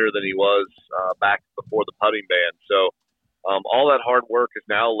putter, better than he was back before the putting ban. So all that hard work has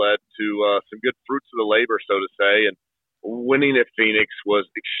now led to some good fruits of the labor, so to say. And winning at Phoenix was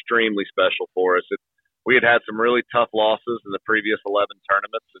extremely special for us. We had had some really tough losses in the previous 11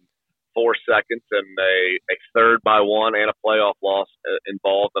 tournaments, and 4 seconds and a third by one and a playoff loss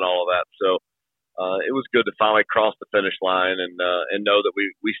involved in all of that. So it was good to finally cross the finish line and know that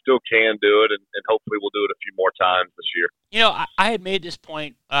we still can do it, and hopefully we'll do it a few more times this year. I had made this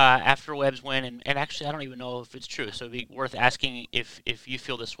point after Webb's win, and actually I don't even know if it's true, so it'd be worth asking if you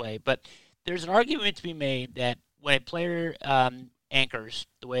feel this way. But there's an argument to be made that when a player anchors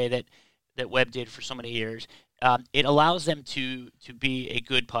the way that Webb did for so many years, it allows them to be a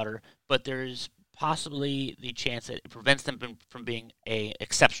good putter, but there's possibly the chance that it prevents them from being a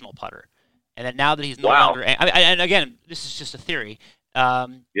exceptional putter. And that now that he's no longer, and again, this is just a theory.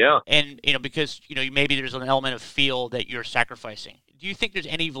 And because maybe there's an element of feel that you're sacrificing. Do you think there's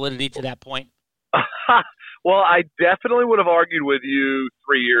any validity to that point? Well, I definitely would have argued with you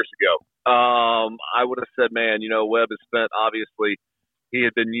 3 years ago. I would have said, man, Webb has spent, obviously, he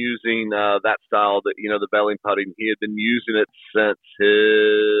had been using that style, that the belly putting. He had been using it since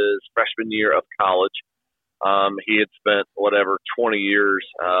his freshman year of college. He had spent 20 years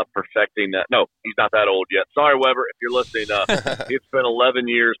perfecting that. No, he's not that old yet. Sorry, Weber, if you're listening. He had spent 11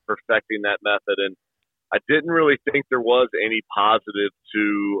 years perfecting that method, and I didn't really think there was any positive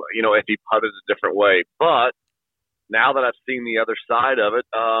to, if he putted a different way. But now that I've seen the other side of it,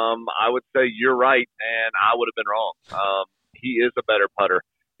 I would say you're right, and I would have been wrong. He is a better putter.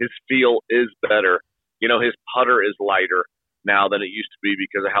 His feel is better. His putter is lighter now than it used to be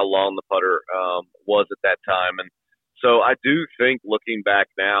because of how long the putter was at that time. And so I do think, looking back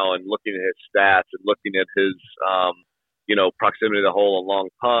now and looking at his stats and looking at his, proximity to the hole and long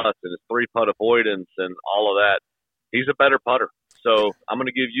putts and his 3-putt avoidance and all of that, he's a better putter. So I'm going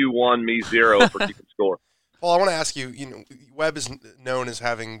to give you 1, me 0 for keeping score. Well, I want to ask you, Webb is known as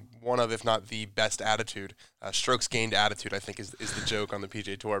having one of, if not the best attitude. Strokes gained attitude, I think, is the joke on the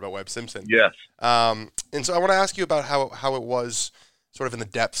PGA Tour about Webb Simpson. Yes. And so I want to ask you about how it was sort of in the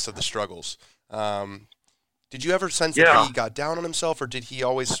depths of the struggles. Did you ever sense that he got down on himself, or did he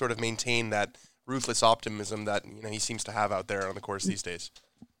always sort of maintain that ruthless optimism that he seems to have out there on the course these days?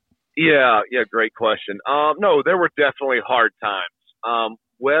 Yeah, great question. No, there were definitely hard times.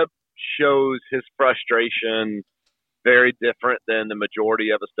 Webb shows his frustration very different than the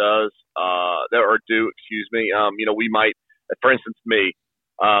majority of us do. Excuse me. We might, for instance, me,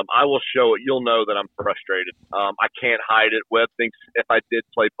 I will show it. You'll know that I'm frustrated. I can't hide it. Webb thinks if I did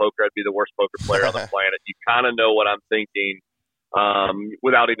play poker, I'd be the worst poker player on the planet. You kind of know what I'm thinking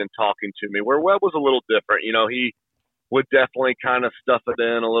without even talking to me. Where Webb was a little different. He would definitely kind of stuff it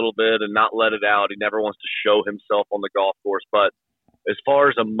in a little bit and not let it out. He never wants to show himself on the golf course, but as far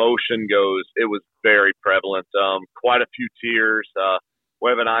as emotion goes, it was very prevalent. Quite a few tears.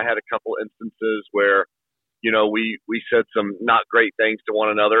 Webb and I had a couple instances where, we said some not great things to one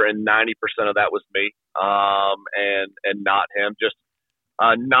another, and 90% of that was me, and not him. Just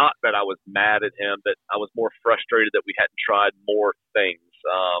not that I was mad at him, that I was more frustrated that we hadn't tried more things.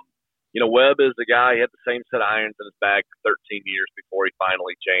 Webb is a guy, he had the same set of irons in his bag for 13 years before he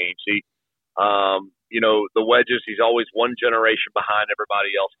finally changed. The wedges, he's always one generation behind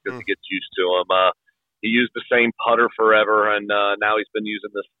everybody else because he gets used to them. he used the same putter forever, and now he's been using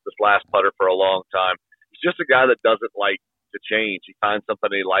this last putter for a long time. He's just a guy that doesn't like to change. He finds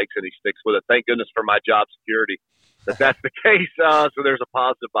something he likes and he sticks with it. Thank goodness for my job security that's the case. So there's a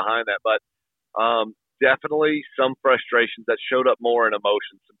positive behind that. But definitely some frustrations that showed up more in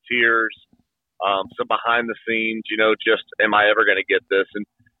emotion, some tears, some behind the scenes, just am I ever going to get this? And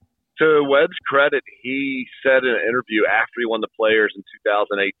to Webb's credit, he said in an interview after he won the Players in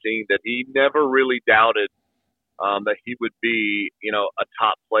 2018 that he never really doubted that he would be, a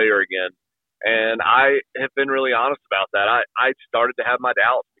top player again. And I have been really honest about that. I started to have my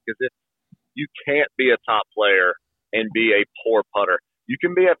doubts because if you can't be a top player and be a poor putter, you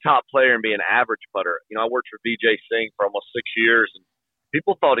can be a top player and be an average putter. I worked for Vijay Singh for almost 6 years, and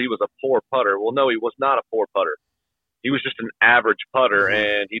people thought he was a poor putter. Well, no, he was not a poor putter. He was just an average putter,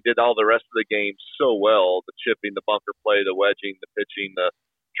 and he did all the rest of the game so well, the chipping, the bunker play, the wedging, the pitching, the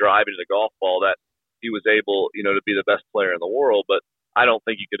driving, the golf ball, that he was able, to be the best player in the world. But I don't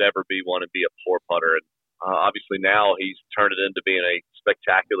think you could ever be one and be a poor putter. And obviously now he's turned it into being a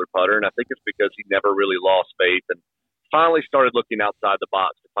spectacular putter, and I think it's because he never really lost faith and finally started looking outside the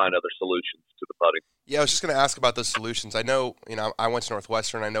box to find other solutions to the putting. Yeah, I was just going to ask about those solutions. I know, I went to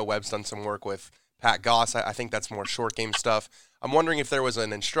Northwestern. I know Webb's done some work with Pat Goss. I think that's more short game stuff. I'm wondering if there was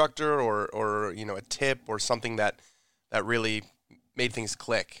an instructor or a tip or something that really made things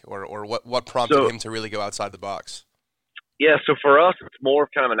click, or what prompted him to really go outside the box. Yeah, so for us, it's more of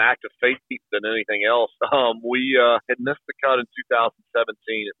kind of an act of faith than anything else. We had missed the cut in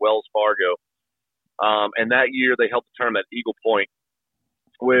 2017 at Wells Fargo. And that year they held the tournament at Eagle Point,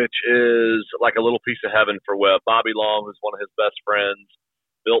 which is like a little piece of heaven for Webb. Bobby Long, who's one of his best friends,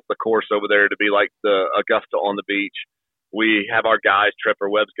 built the course over there to be like the Augusta on the beach. We have our guys trip, or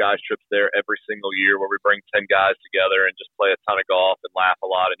Webb's guys trips there every single year, where we bring 10 guys together and just play a ton of golf and laugh a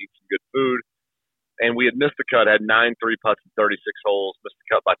lot and eat some good food. And we had missed the cut, had 9 3-putts in 36 holes, missed the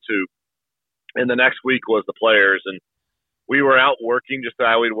cut by 2. And the next week was the Players, and we were out working just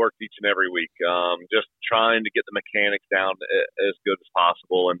how we'd worked each and every week, just trying to get the mechanics down as good as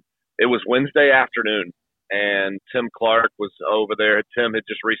possible. And it was Wednesday afternoon, and Tim Clark was over there. Tim had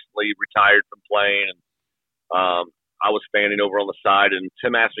just recently retired from playing, and I was standing over on the side, and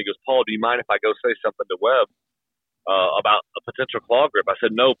Tim asked me, he goes, "Paul, do you mind if I go say something to Webb about a potential claw grip?" I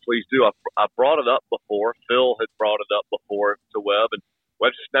said, "No, please do. I brought it up before. Phil had brought it up before to Webb, and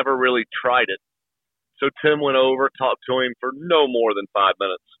Webb just never really tried it." So Tim went over, talked to him for no more than 5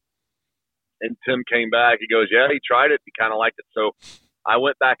 minutes. And Tim came back. He goes, "Yeah, he tried it. He kind of liked it." So I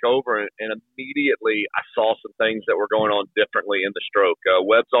went back over, and immediately I saw some things that were going on differently in the stroke.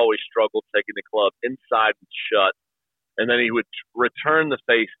 Webb's always struggled taking the club inside and shut, and then he would return the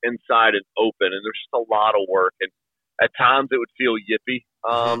face inside and open, and there's just a lot of work. And at times it would feel yippy,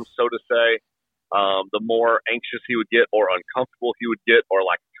 so to say. The more anxious he would get, or uncomfortable he would get, or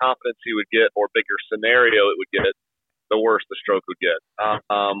lack of confidence he would get, or bigger scenario it would get, the worse the stroke would get.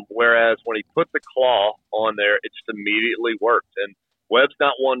 Whereas when he put the claw on there, it just immediately worked. And Webb's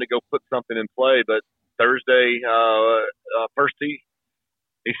not one to go put something in play, but Thursday, first tee,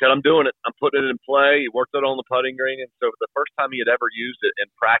 he said, "I'm doing it. I'm putting it in play." He worked it on the putting green. And so the first time he had ever used it in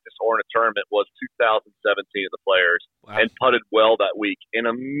practice or in a tournament was 2017 at the Players. Wow. And putted well that week. And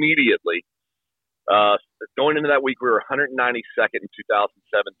immediately, going into that week, we were 192nd in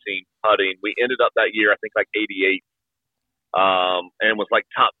 2017 putting. We ended up that year, I think, like 88, and was like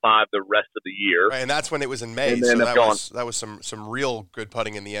top 5 the rest of the year. Right, and that's when it was in May. So that was some real good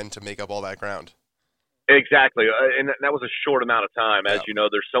putting in the end to make up all that ground. Exactly, and that was a short amount of time. As you know,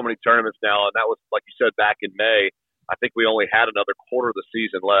 there's so many tournaments now, and that was, like you said, back in May. I think we only had another quarter of the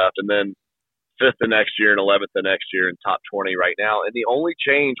season left, and then 5th the next year and 11th the next year, and top 20 right now. And the only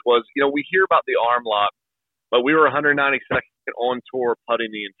change was, we hear about the arm lock, but we were 192nd on tour putting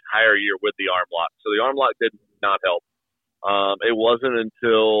the entire year with the arm lock. So the arm lock did not help. It wasn't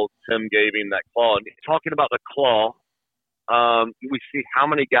until Tim gave him that claw. And talking about the claw, we see how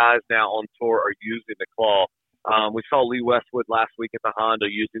many guys now on tour are using the claw. We saw Lee Westwood last week at the Honda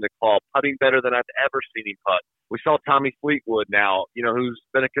using the claw, putting better than I've ever seen him putt. We saw Tommy Fleetwood now, who's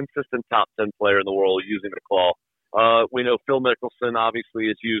been a consistent top 10 player in the world using the claw. We know Phil Mickelson obviously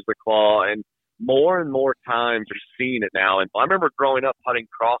has used the claw, and more times you're seeing it now. And I remember growing up putting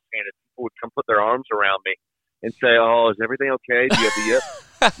cross-handed, people would come put their arms around me and say, "Oh, is everything okay? Do you have the yip?"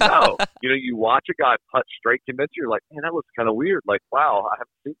 No. You watch a guy putt straight convinced, you're like, "Man, that looks kind of weird." Like, wow, I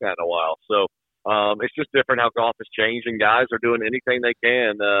haven't seen that in a while. So it's just different how golf has changed, and guys are doing anything they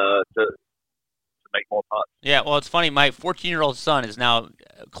can to make more putts. Yeah, well, it's funny. My 14-year-old son is now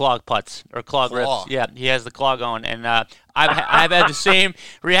clog putts or clog Claw. rips. Yeah, he has the claw going, and I've had the same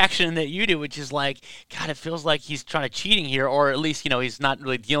reaction that you do, which is like, God, it feels like he's trying to cheating here, or at least he's not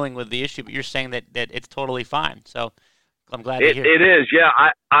really dealing with the issue. But you're saying that it's totally fine. So I'm glad to hear it is. Yeah,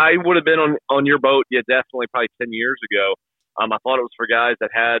 I would have been on your boat. Yeah, definitely, probably 10 years ago. I thought it was for guys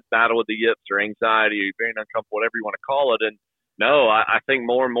that had battle with the yips or anxiety, or being uncomfortable, whatever you want to call it. And no, I think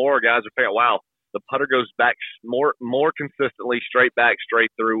more and more guys are figuring, wow, the putter goes back more consistently, straight back,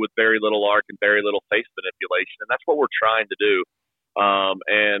 straight through with very little arc and very little face manipulation. And that's what we're trying to do.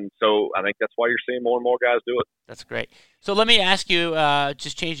 And so I think that's why you're seeing more and more guys do it. That's great. So let me ask you,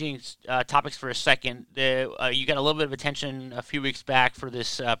 just changing topics for a second. You got a little bit of attention a few weeks back for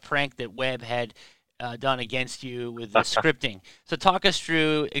this prank that Webb had done against you with the scripting. So talk us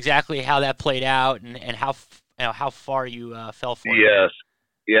through exactly how that played out and how far you fell for it.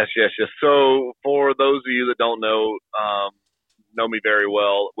 Yes. So for those of you that don't know me very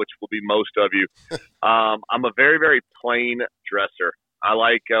well, which will be most of you, I'm a very, very plain dresser. I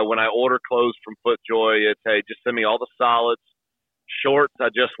like when I order clothes from FootJoy, it's, hey, just send me all the solids. Shorts, I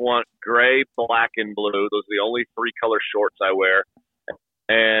just want gray, black, and blue. Those are the only 3 color shorts I wear.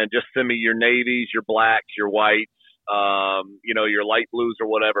 And just send me your navies, your blacks, your whites, your light blues or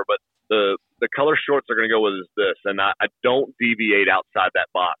whatever. But the color shorts are going to go with is this, and I don't deviate outside that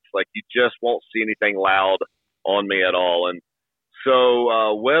box. Like, you just won't see anything loud on me at all. And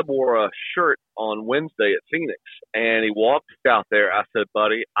so Webb wore a shirt on Wednesday at Phoenix, and he walked out there. I said,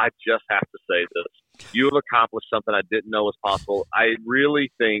 buddy, I just have to say this. You have accomplished something I didn't know was possible. I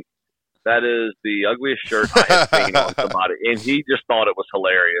really think that is the ugliest shirt I have seen on somebody. And he just thought it was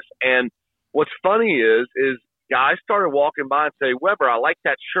hilarious. And what's funny is guys started walking by and say, Weber, I like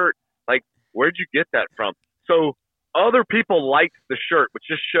that shirt. Like, where'd you get that from? So other people liked the shirt, which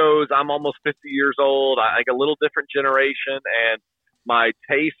just shows I'm almost 50 years old. I like a little different generation, and my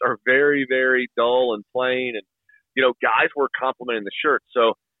tastes are very, very dull and plain. And, guys were complimenting the shirt.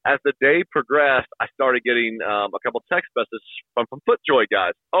 So as the day progressed, I started getting a couple text messages from FootJoy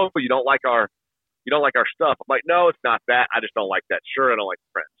guys. Oh, you don't like our stuff? I'm like, no, it's not that. I just don't like that shirt. I don't like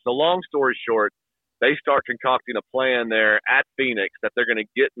the print. So long story short, they start concocting a plan there at Phoenix that they're going to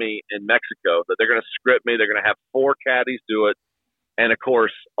get me in Mexico, that they're going to script me. They're going to have 4 caddies do it. And of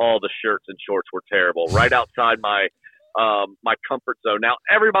course, all the shirts and shorts were terrible, right outside my comfort zone. Now,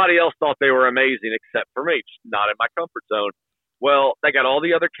 everybody else thought they were amazing except for me, just not in my comfort zone. Well, they got all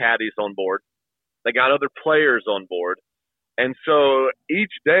the other caddies on board. They got other players on board. And so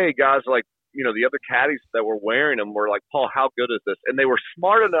each day, guys like, the other caddies that were wearing them were like, Paul, how good is this? And they were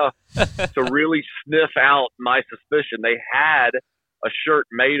smart enough to really sniff out my suspicion. They had a shirt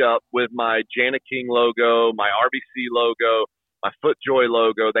made up with my Janet King logo, my RBC logo, my FootJoy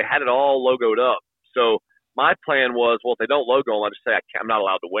logo. They had it all logoed up. So my plan was, well, if they don't logo them, I just say I'm not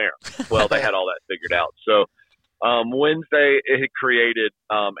allowed to wear them. Well, they had all that figured out. So Wednesday, it had created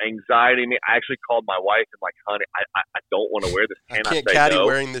anxiety in me. I actually called my wife and like, honey, I don't want to wear this. I can't caddy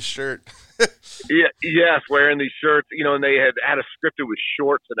wearing this shirt. Yes, wearing these shirts, and they had a scripted with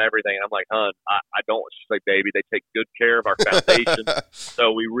shorts and everything. And I'm like, hon, I don't. She's like, baby, they take good care of our foundation.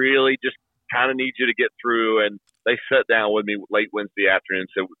 So we really just kind of need you to get through. And they sat down with me late Wednesday afternoon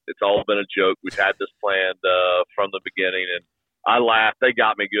and said, it's all been a joke. We've had this planned from the beginning. And I laughed. They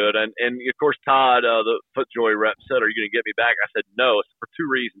got me good. And of course, Todd, the FootJoy rep, said, are you going to get me back? I said, no. It's for 2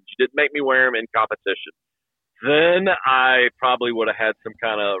 reasons. You didn't make me wear them in competition. Then I probably would have had some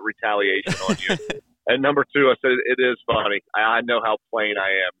kind of retaliation on you. And number 2, I said, it is funny. I know how plain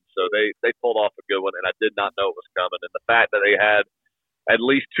I am. So they pulled off a good one, and I did not know it was coming. And the fact that they had at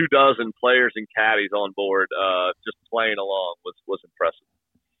least 24 players and caddies on board just playing along was impressive.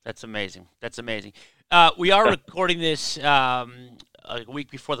 That's amazing. We are recording this a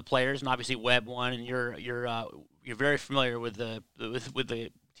week before the Players, and obviously Webb won, and you're very familiar with the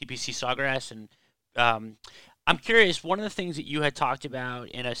TPC Sawgrass, and I'm curious. One of the things that you had talked about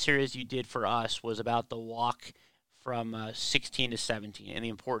in a series you did for us was about the walk from 16 to 17 and the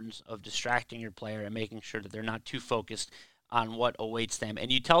importance of distracting your player and making sure that they're not too focused on what awaits them.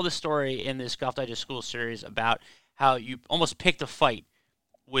 And you tell the story in this Golf Digest School series about how you almost picked a fight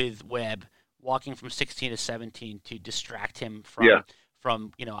with Webb walking from 16 to 17 to distract him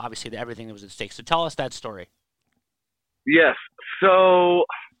from obviously everything that was at stake. So tell us that story. Yes. So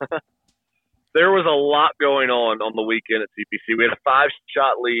there was a lot going on the weekend at TPC. We had a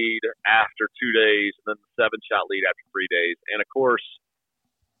 5-shot lead after 2 days, and then the 7-shot lead after 3 days. And of course,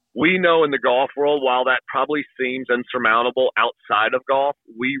 we know in the golf world, while that probably seems insurmountable outside of golf,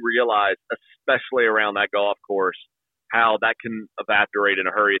 we realize, especially around that golf course, how that can evaporate in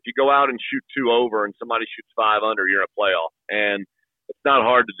a hurry. If you go out and shoot 2 over and somebody shoots 5 under, you're in a playoff. And it's not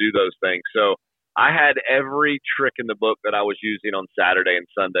hard to do those things. So I had every trick in the book that I was using on Saturday and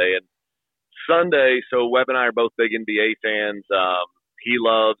Sunday. And Sunday, so Webb and I are both big NBA fans.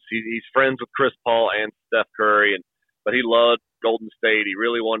 He's friends with Chris Paul and Steph Curry, but he loved Golden State. He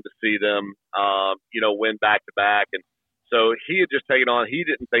really wanted to see them, win back to back. And so he had just taken on, he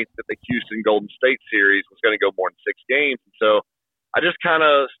didn't think that the Houston Golden State series was going to go more than 6 games. And so I just kind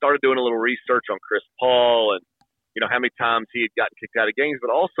of started doing a little research on Chris Paul and, how many times he had gotten kicked out of games,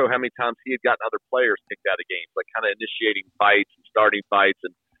 but also how many times he had gotten other players kicked out of games, like kind of initiating fights and starting fights.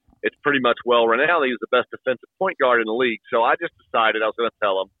 And it's pretty much well renowned. He was the best defensive point guard in the league. So I just decided I was going to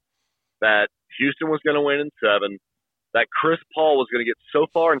tell him that Houston was going to win in 7, that Chris Paul was going to get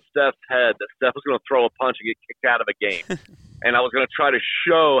so far in Steph's head that Steph was going to throw a punch and get kicked out of a game. And I was going to try to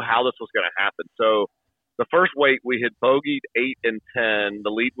show how this was going to happen. So the first wait, we had bogeyed 8 and 10.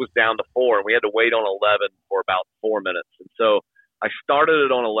 The lead was down to 4, and we had to wait on 11 for about 4 minutes. And so I started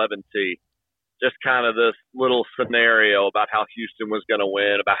it on 11T, just kind of this little scenario about how Houston was going to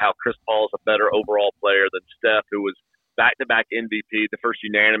win, about how Chris Paul is a better overall player than Steph, who was back-to-back MVP, the first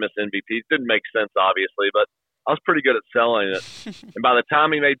unanimous MVP. It didn't make sense, obviously, but I was pretty good at selling it. And by the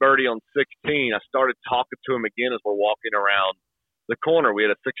time he made birdie on 16, I started talking to him again as we're walking around the corner. We had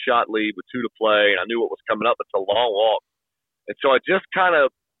a 6-shot lead with 2 to play, and I knew what was coming up. It's a long walk. And so I just kind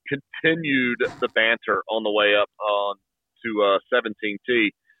of continued the banter on the way up on to 17T,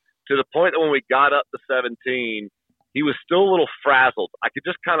 to the point that when we got up to 17, he was still a little frazzled. I could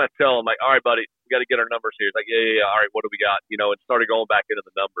just kind of tell him, like, all right, buddy, we got to get our numbers here. He's like, yeah, all right, what do we got? And started going back into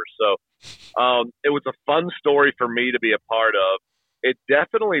the numbers. So it was a fun story for me to be a part of. It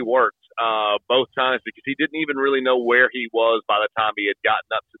definitely worked both times because he didn't even really know where he was by the time he had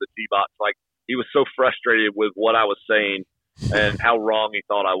gotten up to the tee box. Like, he was so frustrated with what I was saying and how wrong he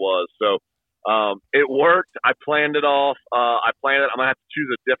thought I was. So it worked. I planned it off. I'm going to have to choose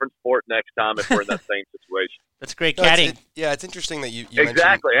a different sport next time if we're in that same situation. That's great caddying. It's interesting that you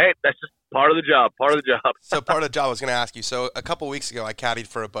exactly. Hey, that's just part of the job. So part of the job I was going to ask you. So a couple weeks ago, I caddied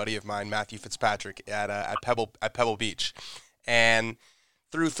for a buddy of mine, Matthew Fitzpatrick, at Pebble Beach, and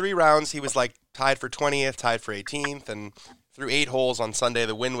through 3 rounds, he was like tied for 20th, tied for 18th, and through 8 holes on Sunday,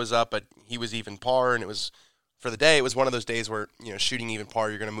 the wind was up, but he was even par, and it was. For the day, it was one of those days where, shooting even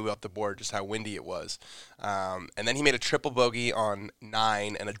par, you're going to move up the board, just how windy it was. And then he made a triple bogey on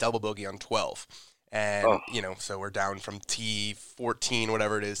 9 and a double bogey on 12. And, so we're down from T14,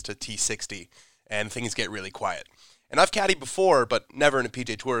 whatever it is, to T60, and things get really quiet. And I've caddied before, but never in a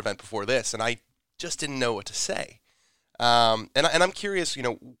PGA Tour event before this, and I just didn't know what to say. And I'm curious,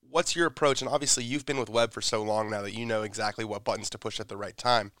 what's your approach? And obviously you've been with Webb for so long now that you know exactly what buttons to push at the right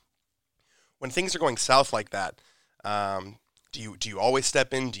time. When things are going south like that, do you always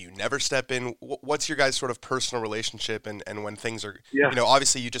step in? Do you never step in? What's your guys' sort of personal relationship? And when things are,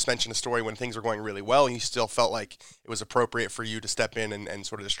 obviously you just mentioned a story when things are going really well and you still felt like it was appropriate for you to step in and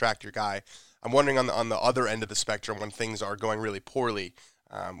sort of distract your guy. I'm wondering on the other end of the spectrum when things are going really poorly,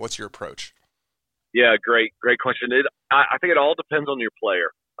 what's your approach? Yeah, great question. I think it all depends on your player,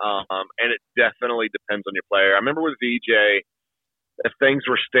 and it definitely depends on your player. I remember with VJ, if things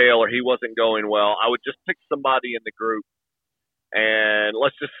were stale or he wasn't going well, I would just pick somebody in the group, and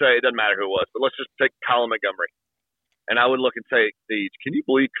let's just say, it doesn't matter who it was, but let's just pick Colin Montgomery. And I would look and say, can you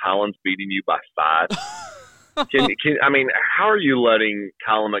believe Colin's beating you by 5? How are you letting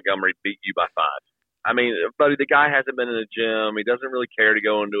Colin Montgomery beat you by 5? I mean, buddy, the guy hasn't been in a gym. He doesn't really care to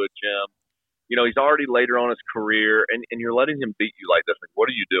go into a gym. He's already later on his career, and you're letting him beat you like this. Like, what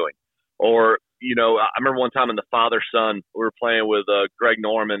are you doing? Or, I remember one time in the father-son, we were playing with Greg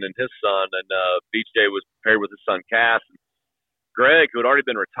Norman and his son, and BJ was paired with his son, Cass. And Greg, who had already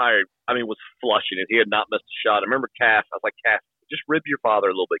been retired, was flushing it. He had not missed a shot. I remember Cass. I was like, Cass, just rib your father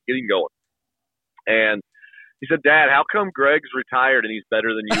a little bit. Get him going. And he said, Dad, how come Greg's retired and he's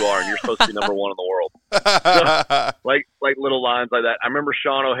better than you are and you're supposed to be number 1 in the world? So, like little lines like that. I remember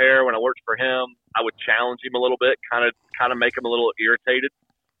Sean O'Hare, when I worked for him, I would challenge him a little bit, kind of make him a little irritated.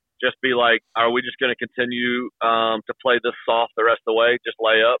 Just be like, are we just going to continue to play this soft the rest of the way? Just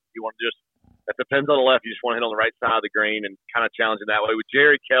lay up? You want to if it depends on the left, you just want to hit on the right side of the green and kind of challenge him that way. With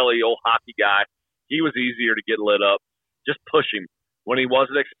Jerry Kelly, old hockey guy, he was easier to get lit up. Just push him. When he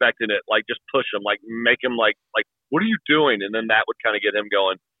wasn't expecting it, just push him, make him like, what are you doing? And then that would kind of get him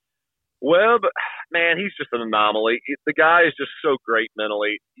going. Webb, man, he's just an anomaly. The guy is just so great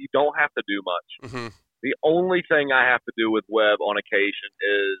mentally. You don't have to do much. Mm-hmm. The only thing I have to do with Webb on occasion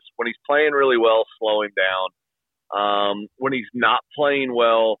is when he's playing really well, slow him down. When he's not playing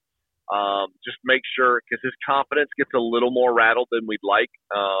well, just make sure, because his confidence gets a little more rattled than we'd like.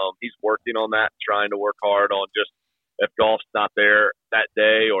 He's working on that, trying to work hard on just if golf's not there that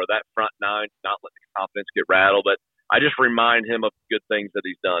day or that front nine, not let the confidence get rattled. But I just remind him of good things that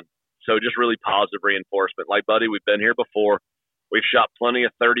he's done. So just really positive reinforcement. Like, buddy, we've been here before. We've shot plenty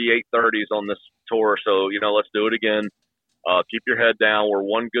of 38 30s on this tour, so, let's do it again. Keep your head down. We're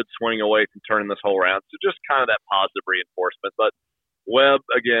one good swing away from turning this whole round. So just kind of that positive reinforcement. But Webb,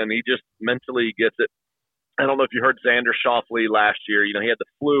 again, he just mentally gets it. I don't know if you heard Xander Schauffele last year. He had the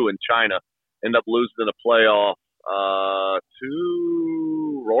flu in China, ended up losing in a playoff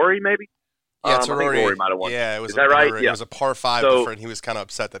to Rory, maybe? Yeah, I think Rory might have won. Yeah, it was. Is that right? It was a par 5 different. He was kind of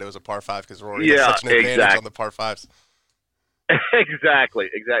upset that it was a par 5 because Rory had such an advantage on the par 5s. Exactly.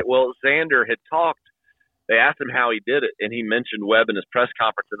 Well, Xander had talked. They asked him how he did it, and he mentioned Webb in his press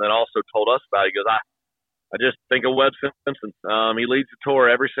conference, and then also told us about it. He goes, I just think of Webb Simpson. He leads the tour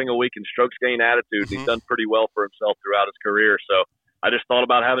every single week in strokes gained attitude. He's done pretty well for himself throughout his career. So I just thought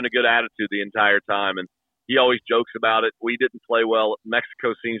about having a good attitude the entire time, and he always jokes about it. We didn't play well.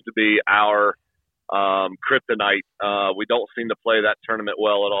 Mexico seems to be our kryptonite. We don't seem to play that tournament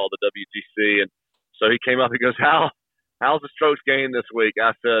well at all, the WGC. And so he came up and goes, how's the strokes gained this week?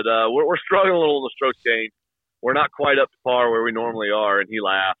 I said, we're struggling a little in the strokes gained. We're not quite up to par where we normally are. And he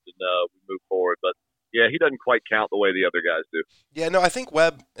laughed, and we moved forward. But, yeah, he doesn't quite count the way the other guys do. Yeah, no, I think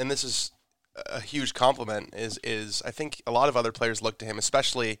Webb, and this is a huge compliment, is I think a lot of other players look to him,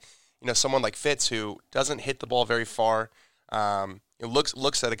 especially – someone like Fitz, who doesn't hit the ball very far,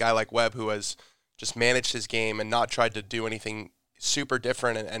 looks at a guy like Webb, who has just managed his game and not tried to do anything super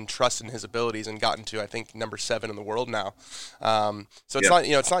different and trust in his abilities and gotten to, I think, number 7 in the world now. So it's not,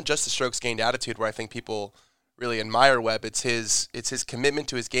 it's not just the strokes gained attitude where I think people really admire Webb. It's his commitment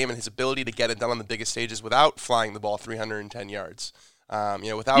to his game and his ability to get it done on the biggest stages without flying the ball 310 yards.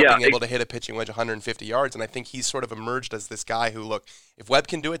 Without being able to hit a pitching wedge 150 yards. And I think he's sort of emerged as this guy who, look, if Webb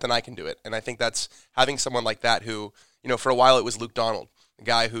can do it, then I can do it. And I think that's having someone like that who, for a while it was Luke Donald, a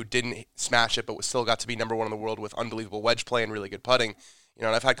guy who didn't smash it but was still got to be number 1 in the world with unbelievable wedge play and really good putting. And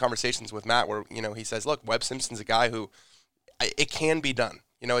I've had conversations with Matt where, he says, look, Webb Simpson's a guy who it can be done.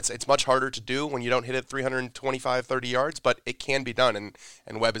 It's much harder to do when you don't hit it 325, 30 yards, but it can be done,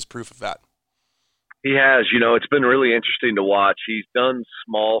 and Webb is proof of that. He has. It's been really interesting to watch. He's done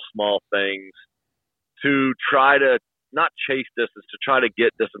small things to try to not chase distance, to try to get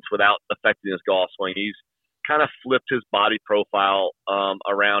distance without affecting his golf swing. He's kind of flipped his body profile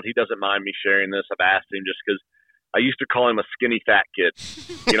around. He doesn't mind me sharing this. I've asked him just because I used to call him a skinny fat kid.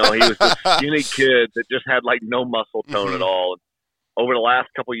 He was this skinny kid that just had like no muscle tone at all. And over the last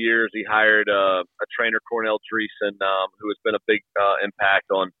couple of years, he hired a trainer, Cornell Dreesen, who has been a big impact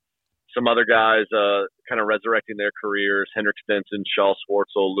on some other guys kind of resurrecting their careers, Henrik Stenson, Shaw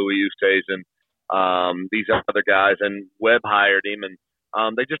Schwartzel, Louis Oosthuizen, these other guys. And Webb hired him, and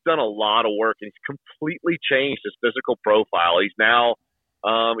they've just done a lot of work, and he's completely changed his physical profile. He's now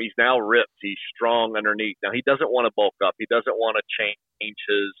ripped. He's strong underneath. Now, he doesn't want to bulk up. He doesn't want to change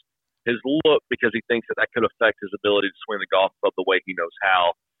his look because he thinks that could affect his ability to swing the golf club the way he knows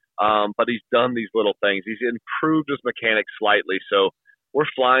how. But he's done these little things. He's improved his mechanics slightly, so we're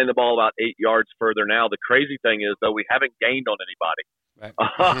flying the ball about 8 yards further now. The crazy thing is, though, we haven't gained on anybody. Right.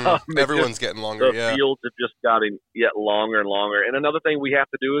 Everyone's getting longer. The fields have just gotten yet longer and longer. And another thing we have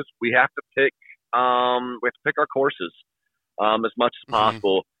to do is we have to pick our courses as much as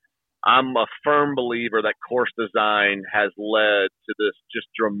possible. I'm a firm believer that course design has led to this just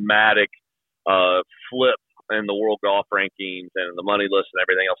dramatic flip in the world golf rankings and the money list and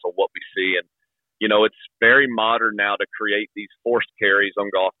everything else of what we see. And it's very modern now to create these forced carries on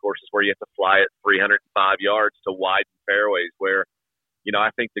golf courses where you have to fly at 305 yards to widen fairways where,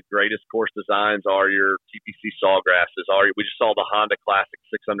 I think the greatest course designs are your TPC Sawgrasses. We just saw the Honda Classic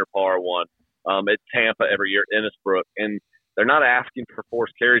 6 under par one at Tampa every year, Innisbrook. And they're not asking for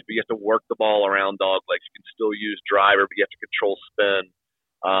forced carries, but you have to work the ball around dog legs. You can still use driver, but you have to control spin.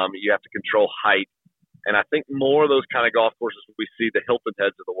 You have to control height. And I think more of those kind of golf courses we see, the Hilton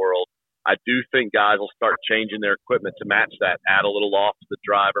Heads of the world, I do think guys will start changing their equipment to match that, add a little loft to the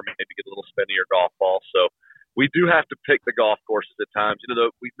driver, maybe get a little spinnier golf ball. So we do have to pick the golf courses at times.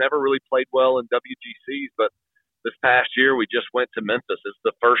 We've never really played well in WGCs, but this past year we just went to Memphis. It's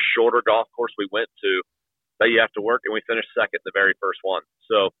the first shorter golf course we went to that you have to work, and we finished second the very first one.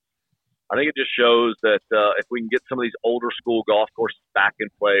 So I think it just shows that if we can get some of these older school golf courses back in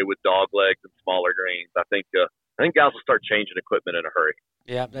play with dog legs and smaller greens, I think guys will start changing equipment in a hurry.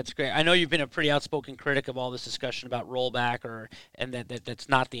 Yeah, that's great. I know you've been a pretty outspoken critic of all this discussion about rollback, and that's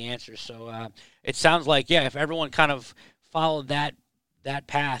not the answer. So it sounds like, if everyone kind of followed that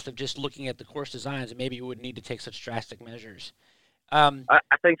path of just looking at the course designs, maybe you wouldn't need to take such drastic measures.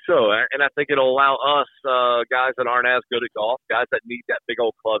 I think so, and I think it'll allow us guys that aren't as good at golf, guys that need that big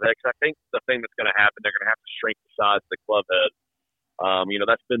old club head. Because I think the thing that's going to happen, they're going to have to shrink the size of the club head.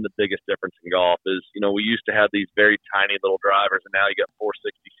 That's been the biggest difference in golf. Is we used to have these very tiny little drivers, and now you got 460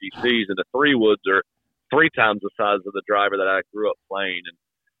 cc's, and the 3-woods are 3 times the size of the driver that I grew up playing. And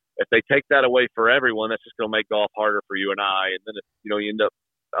if they take that away for everyone, that's just going to make golf harder for you and I. And then if you end up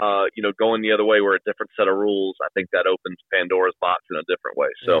going the other way where a different set of rules, I think that opens Pandora's box in a different way.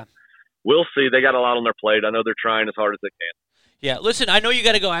 So we'll see. They got a lot on their plate. I know they're trying as hard as they can. Yeah, listen, I know you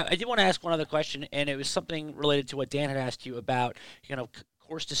got to go. I did want to ask one other question, and it was something related to what Dan had asked you about,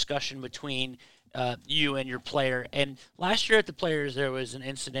 course discussion between you and your player. And last year at the Players, there was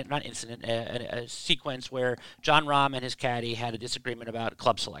a sequence where Jon Rahm and his caddy had a disagreement about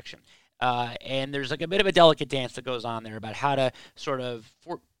club selection. And there's like a bit of a delicate dance that goes on there about how to sort of,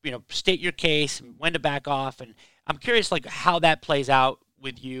 state your case and when to back off. And I'm curious, like, how that plays out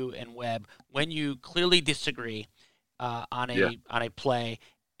with you and Webb when you clearly disagree on a play,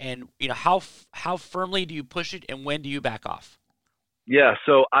 and how firmly do you push it, and when do you back off? Yeah,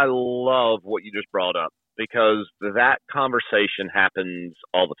 so I love what you just brought up, because that conversation happens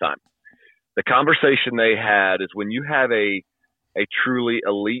all the time. The conversation they had is when you have a truly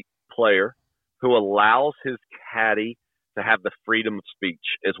elite player who allows his caddy to have the freedom of speech,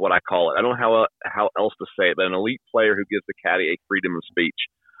 is what I call it. I don't know how else to say it, but an elite player who gives the caddy a freedom of speech.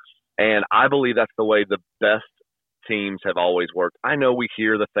 And I believe that's the way the best teams have always worked. I know we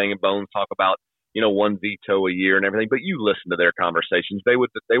hear the thing, and Bones talk about, one veto a year and everything, but you listen to their conversations. They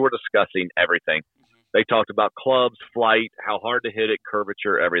were discussing everything. They talked about clubs, flight, how hard to hit it,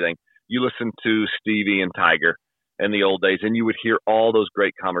 curvature, everything. You listen to Stevie and Tiger in the old days, and you would hear all those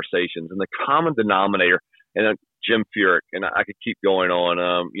great conversations. And the common denominator, and Jim Furyk, and I could keep going on.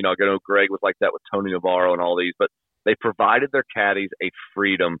 I know Greg was like that with Tony Navarro and all these, but they provided their caddies a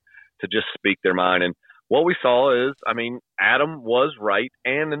freedom to just speak their mind. And what we saw is, Adam was right,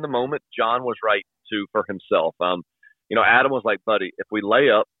 and in the moment, John was right too for himself. Adam was like, buddy, if we lay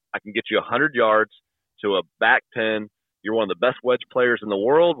up, I can get you 100 yards to a back 10. You're one of the best wedge players in the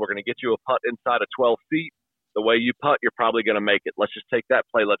world. We're going to get you a putt inside of 12 feet. The way you putt, you're probably going to make it. Let's just take that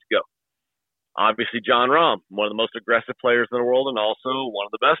play. Let's go. Obviously, Jon Rahm, one of the most aggressive players in the world and also one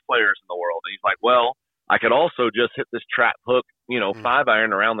of the best players in the world. And he's like, well, I could also just hit this trap hook,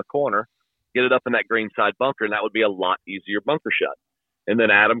 5-iron around the corner, get it up in that green side bunker, and that would be a lot easier bunker shot. And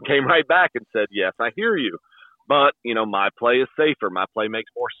then Adam came right back and said, yes, I hear you. But, my play is safer. My play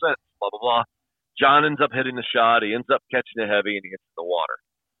makes more sense, blah, blah, blah. John ends up hitting the shot. He ends up catching it heavy, and he hits the water.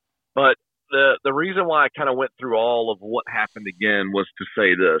 But the reason why I kind of went through all of what happened again was to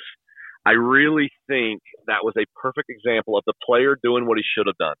say this. I really think that was a perfect example of the player doing what he should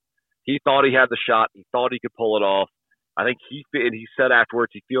have done. He thought he had the shot. He thought he could pull it off. I think he said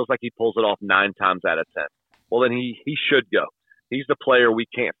afterwards he feels like he pulls it off 9 times out of 10. Well, then he should go. He's the player. We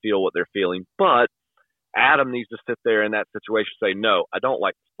can't feel what they're feeling. But Adam needs to sit there in that situation and say, no, I don't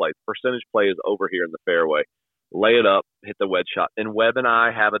like this play. The percentage play is over here in the fairway. Lay it up, hit the wedge shot. And Webb and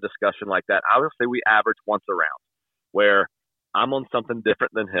I have a discussion like that. I would say we average once a round where I'm on something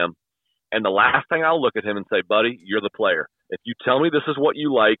different than him. And the last thing I'll look at him and say, buddy, you're the player. If you tell me this is what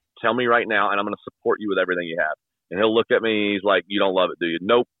you like, tell me right now, and I'm going to support you with everything you have. And he'll look at me, he's like, you don't love it, do you?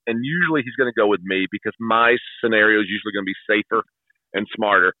 Nope. And usually he's going to go with me because my scenario is usually going to be safer and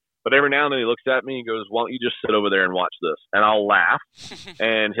smarter. But every now and then he looks at me and goes, why don't you just sit over there and watch this? And I'll laugh,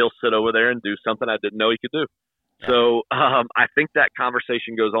 and he'll sit over there and do something I didn't know he could do. Yeah. So I think that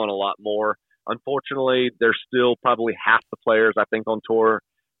conversation goes on a lot more. Unfortunately, there's still probably half the players, I think, on tour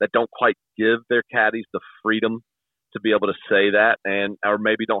that don't quite give their caddies the freedom to be able to say that, and or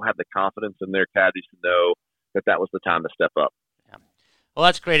maybe don't have the confidence in their caddies to know that was the time to step up. Yeah. Well,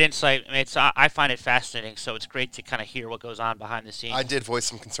 that's great insight. I find it fascinating, so it's great to kind of hear what goes on behind the scenes. I did voice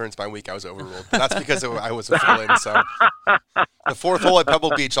some concerns my week I was overruled, but that's because I was a fill-in. So the 4th hole at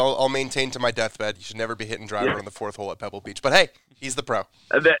Pebble Beach, I'll maintain to my deathbed. You should never be hitting driver on the 4th hole at Pebble Beach. But hey, he's the pro.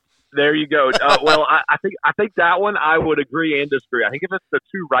 There you go. Well, I think that one I would agree and disagree. I think if it's the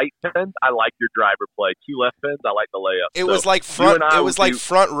 2 right pins, I like your driver play. 2 left pins, I like the layup. It was like front. It was like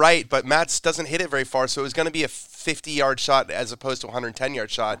front right, but Matt's doesn't hit it very far, so it was going to be a 50-yard shot as opposed to a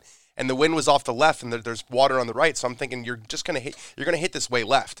 110-yard shot. And the wind was off the left, and there's water on the right. So I'm thinking you're going to hit this way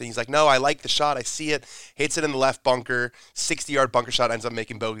left. And he's like, no, I like the shot. I see it. Hits it in the left bunker. 60-yard bunker shot, ends up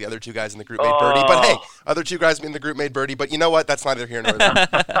making bogey. The other 2 guys in the group made birdie. But hey, other 2 guys in the group made birdie. But you know what? That's neither here nor there.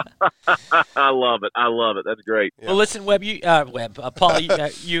 I love it. That's great. Yeah. Well, listen, Paul,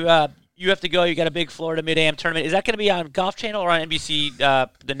 you you have to go. You got a big Florida Mid-Am tournament. Is that going to be on Golf Channel or on NBC,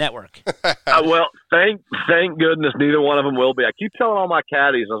 the network? Well, thank goodness neither one of them will be. I keep telling all my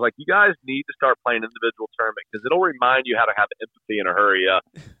caddies, I was like, you guys need to start playing individual tournament because it'll remind you how to have empathy in a hurry.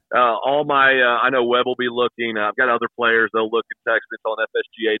 I know Webb will be looking. I've got other players. They'll look and text me. It's on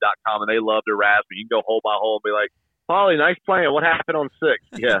FSGA.com, and they love to razz me. You can go hole by hole and be like, Paulie, nice playing. What happened on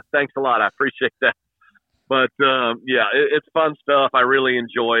 6? Yeah, thanks a lot. I appreciate that. But, it's fun stuff. I really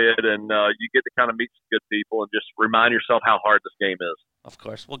enjoy it, and you get to kind of meet some good people and just remind yourself how hard this game is. Of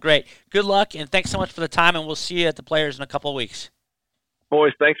course. Well, great. Good luck, and thanks so much for the time, and we'll see you at the Players in a couple of weeks.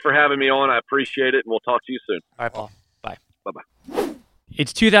 Boys, thanks for having me on. I appreciate it, and we'll talk to you soon. All right, Paul. Bye. Bye-bye.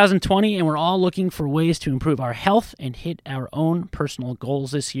 It's 2020, and we're all looking for ways to improve our health and hit our own personal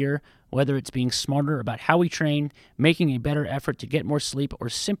goals this year, whether it's being smarter about how we train, making a better effort to get more sleep, or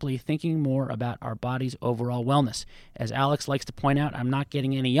simply thinking more about our body's overall wellness. As Alex likes to point out, I'm not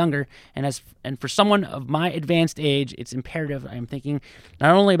getting any younger, and for someone of my advanced age, it's imperative I'm thinking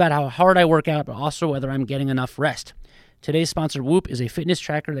not only about how hard I work out, but also whether I'm getting enough rest. Today's sponsor, Whoop, is a fitness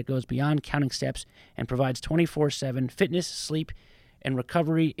tracker that goes beyond counting steps and provides 24/7 fitness, sleep, and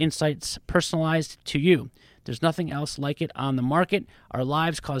recovery insights personalized to you. There's nothing else like it on the market. Our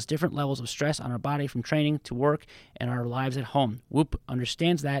lives cause different levels of stress on our body from training to work and our lives at home. Whoop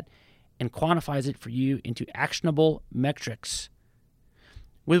understands that and quantifies it for you into actionable metrics.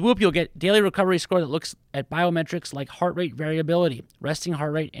 With Whoop, you'll get daily recovery score that looks at biometrics like heart rate variability, resting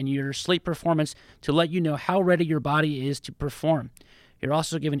heart rate, and your sleep performance to let you know how ready your body is to perform. You're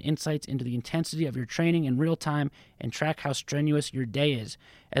also given insights into the intensity of your training in real time and track how strenuous your day is,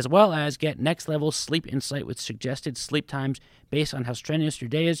 as well as get next-level sleep insight with suggested sleep times based on how strenuous your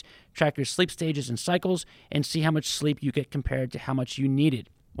day is, track your sleep stages and cycles, and see how much sleep you get compared to how much you needed.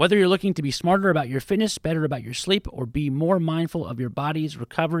 Whether you're looking to be smarter about your fitness, better about your sleep, or be more mindful of your body's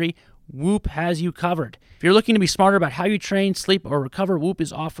recovery, Whoop has you covered. If you're looking to be smarter about how you train, sleep, or recover, Whoop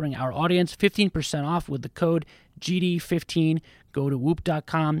is offering our audience 15% off with the code GD15. Go to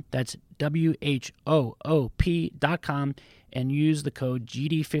Whoop.com, that's WHOOP.com, and use the code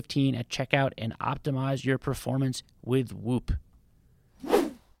GD15 at checkout and optimize your performance with Whoop.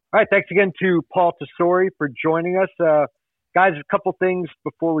 All right, thanks again to Paul Tesori for joining us. Guys, a couple things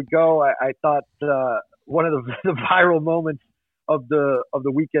before we go. I thought one of the viral moments of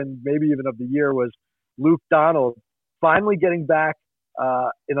the weekend, maybe even of the year, was Luke Donald finally getting back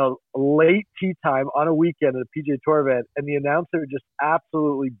in a late tee time on a weekend at a PGA Tour event, and the announcer just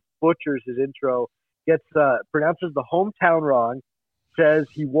absolutely butchers his intro, pronounces the hometown wrong, says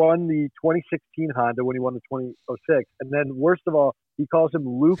he won the 2016 Honda when he won the 2006, and then worst of all, he calls him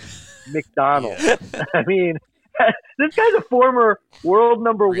Luke McDonald. I mean, this guy's a former world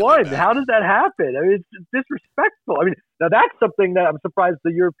number one. Bad. How does that happen? I mean, it's disrespectful. I mean, now that's something that I'm surprised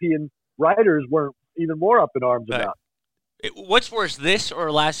the European writers weren't even more up in arms about. What's worse, this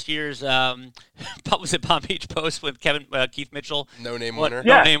or last year's was it Palm Beach Post with Keith Mitchell? No-name winner.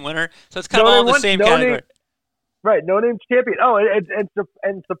 Yeah. No-name winner. So it's kind of all in the same category. Right, no-name champion. Oh,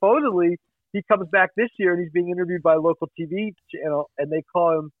 and supposedly he comes back this year and he's being interviewed by a local TV channel, and they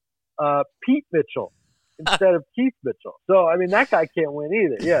call him Pete Mitchell instead of Keith Mitchell. So, I mean, that guy can't win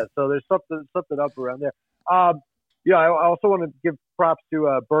either. Yeah, so there's something up around there. I also want to give props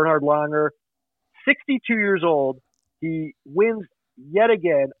to Bernhard Langer, 62 years old. He wins yet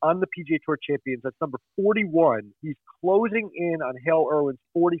again on the PGA Tour Champions. That's number 41. He's closing in on Hale Irwin's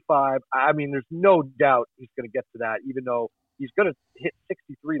 45. I mean, there's no doubt he's going to get to that, even though he's going to hit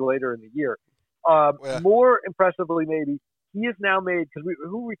 63 later in the year. More impressively, maybe, he has now made, because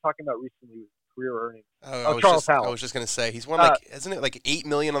who were we talking about recently with career earnings? Charles Howell. I was just going to say, he's won isn't it like $8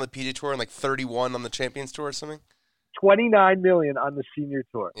 million on the PGA Tour and like 31 on the Champions Tour or something? $29 million on the Senior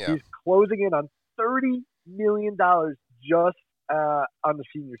Tour. Yeah. He's closing in on $30 million just on the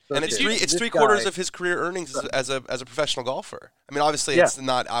senior circuit. And it's three quarters of his career earnings as a professional golfer. I mean, obviously it's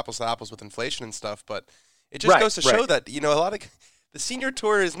not apples to apples with inflation and stuff, but it just goes to show that, a lot of the Senior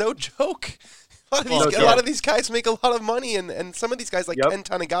Tour is no joke. A lot of these guys make a lot of money, and some of these guys, like Ken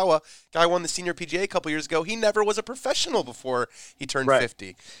Tanagawa, guy won the Senior PGA a couple years ago, he never was a professional before he turned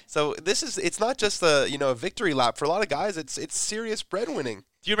 50. So it's not just a victory lap. For a lot of guys, it's serious breadwinning.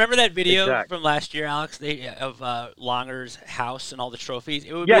 Do you remember that video from last year, Alex, of Langer's house and all the trophies?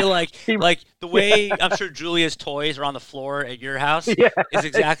 It would be like the way I'm sure Julia's toys are on the floor at your house is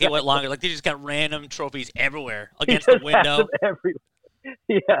exactly what Langer. Like, they just got random trophies everywhere against the window.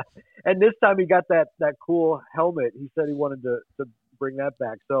 Yeah, and this time he got that cool helmet. He said he wanted to bring that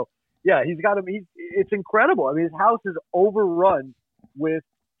back. So yeah, he's got him. It's incredible. I mean, his house is overrun with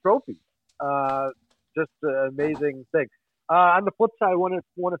trophies. Just an amazing thing. On the flip side, I want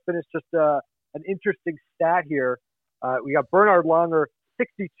to finish just an interesting stat here. We got Bernhard Langer,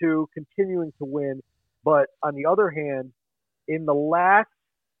 62, continuing to win. But on the other hand, in the last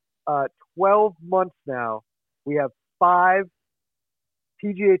 12 months now, we have 5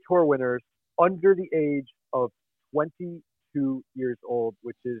 PGA Tour winners under the age of 22 years old,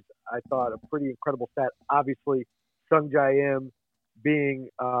 which is, I thought, a pretty incredible stat. Obviously, Sungjae Im being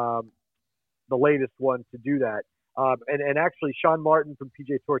the latest one to do that. And actually, Sean Martin from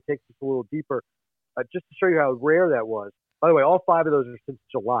PGA Tour takes us a little deeper, just to show you how rare that was. By the way, all 5 of those are since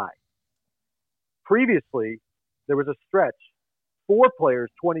July. Previously, there was a stretch. 4 players,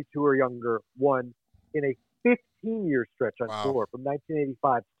 22 or younger, won in a 15-year stretch on tour from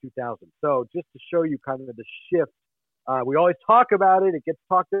 1985 to 2000. So just to show you kind of the shift, we always talk about it. It gets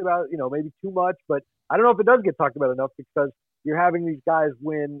talked about, maybe too much, but I don't know if it does get talked about enough because you're having these guys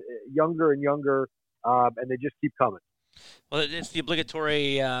win younger and younger, and they just keep coming. Well, it's the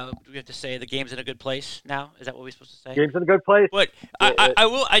obligatory. We have to say the game's in a good place now. Is that what we're supposed to say? Game's in a good place. But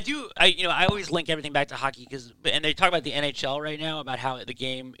I always link everything back to hockey and they talk about the NHL right now about how the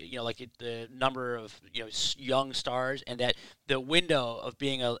game, the number of young stars, and that the window of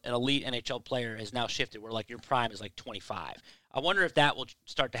being an elite NHL player has now shifted. Where like your prime is like 25. I wonder if that will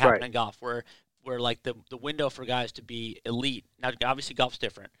start to happen in golf, where like the window for guys to be elite. Now, obviously, golf's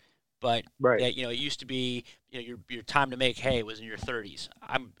different. But that, it used to be your time to make hay was in your 30s.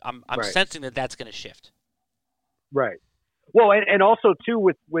 I'm sensing that's going to shift. Right. Well, and also too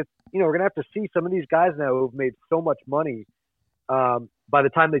with we're going to have to see some of these guys now who've made so much money by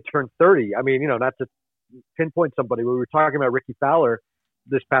the time they turn 30. I mean, not to pinpoint somebody. We were talking about Ricky Fowler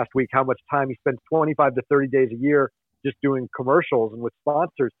this past week, how much time he spends 25 to 30 days a year just doing commercials and with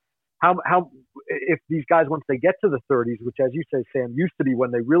sponsors. How if these guys, once they get to the 30s, which as you say, Sam, used to be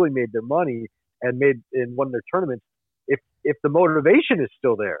when they really made their money and won their tournaments, if the motivation is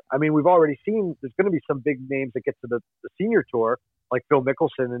still there. I mean, we've already seen there's going to be some big names that get to the senior tour, like Phil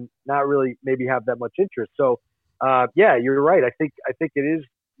Mickelson, and not really maybe have that much interest. So, yeah, you're right. I think it is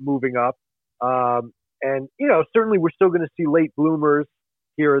moving up. And, certainly we're still going to see late bloomers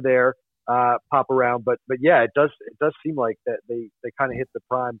here or there pop around. But yeah, it does seem like that they kind of hit the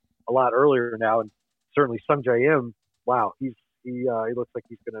prime a lot earlier now, and certainly Sungjae Im, wow, he looks like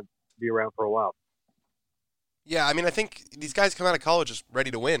he's going to be around for a while. Yeah, I mean, I think these guys come out of college just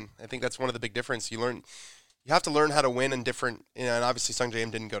ready to win. I think that's one of the big differences. You have to learn how to win in different. And obviously Sungjae Im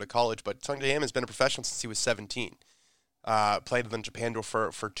didn't go to college, but Sungjae Im has been a professional since he was 17. Played with the Japan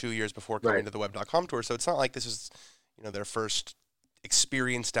Tour for 2 years before coming to the Web.com Tour. So it's not like this is their first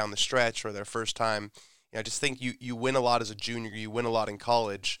experience down the stretch or their first time. I just think you win a lot as a junior, you win a lot in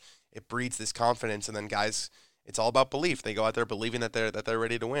college. It breeds this confidence, and then guys, it's all about belief. They go out there believing that they're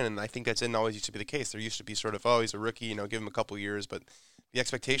ready to win, and I think that didn't always used to be the case. There used to be sort of, he's a rookie, give him a couple years, but the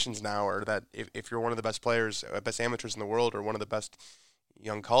expectations now are that if you're one of the best players, best amateurs in the world, or one of the best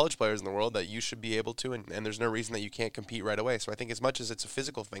young college players in the world, that you should be able to, and there's no reason that you can't compete right away. So I think as much as it's a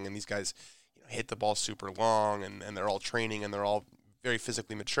physical thing, and these guys hit the ball super long, and they're all training, and they're all very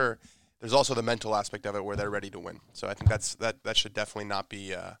physically mature, there's also the mental aspect of it where they're ready to win. So I think that should definitely not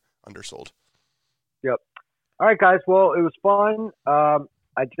be undersold. Yep. All right, guys. Well, it was fun.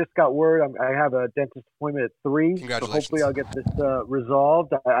 I just got word I have a dentist appointment at 3. Congratulations. So hopefully I'll get this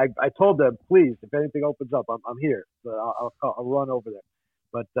resolved. I told them, please, if anything opens up, I'm here. So I'll run over there.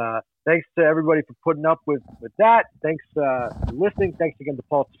 But thanks to everybody for putting up with that. Thanks for listening. Thanks again to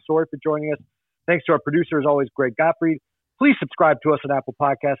Paul Tesori for joining us. Thanks to our producer, as always, Greg Gottfried. Please subscribe to us on Apple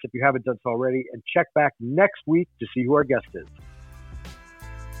Podcasts if you haven't done so already, and check back next week to see who our guest is.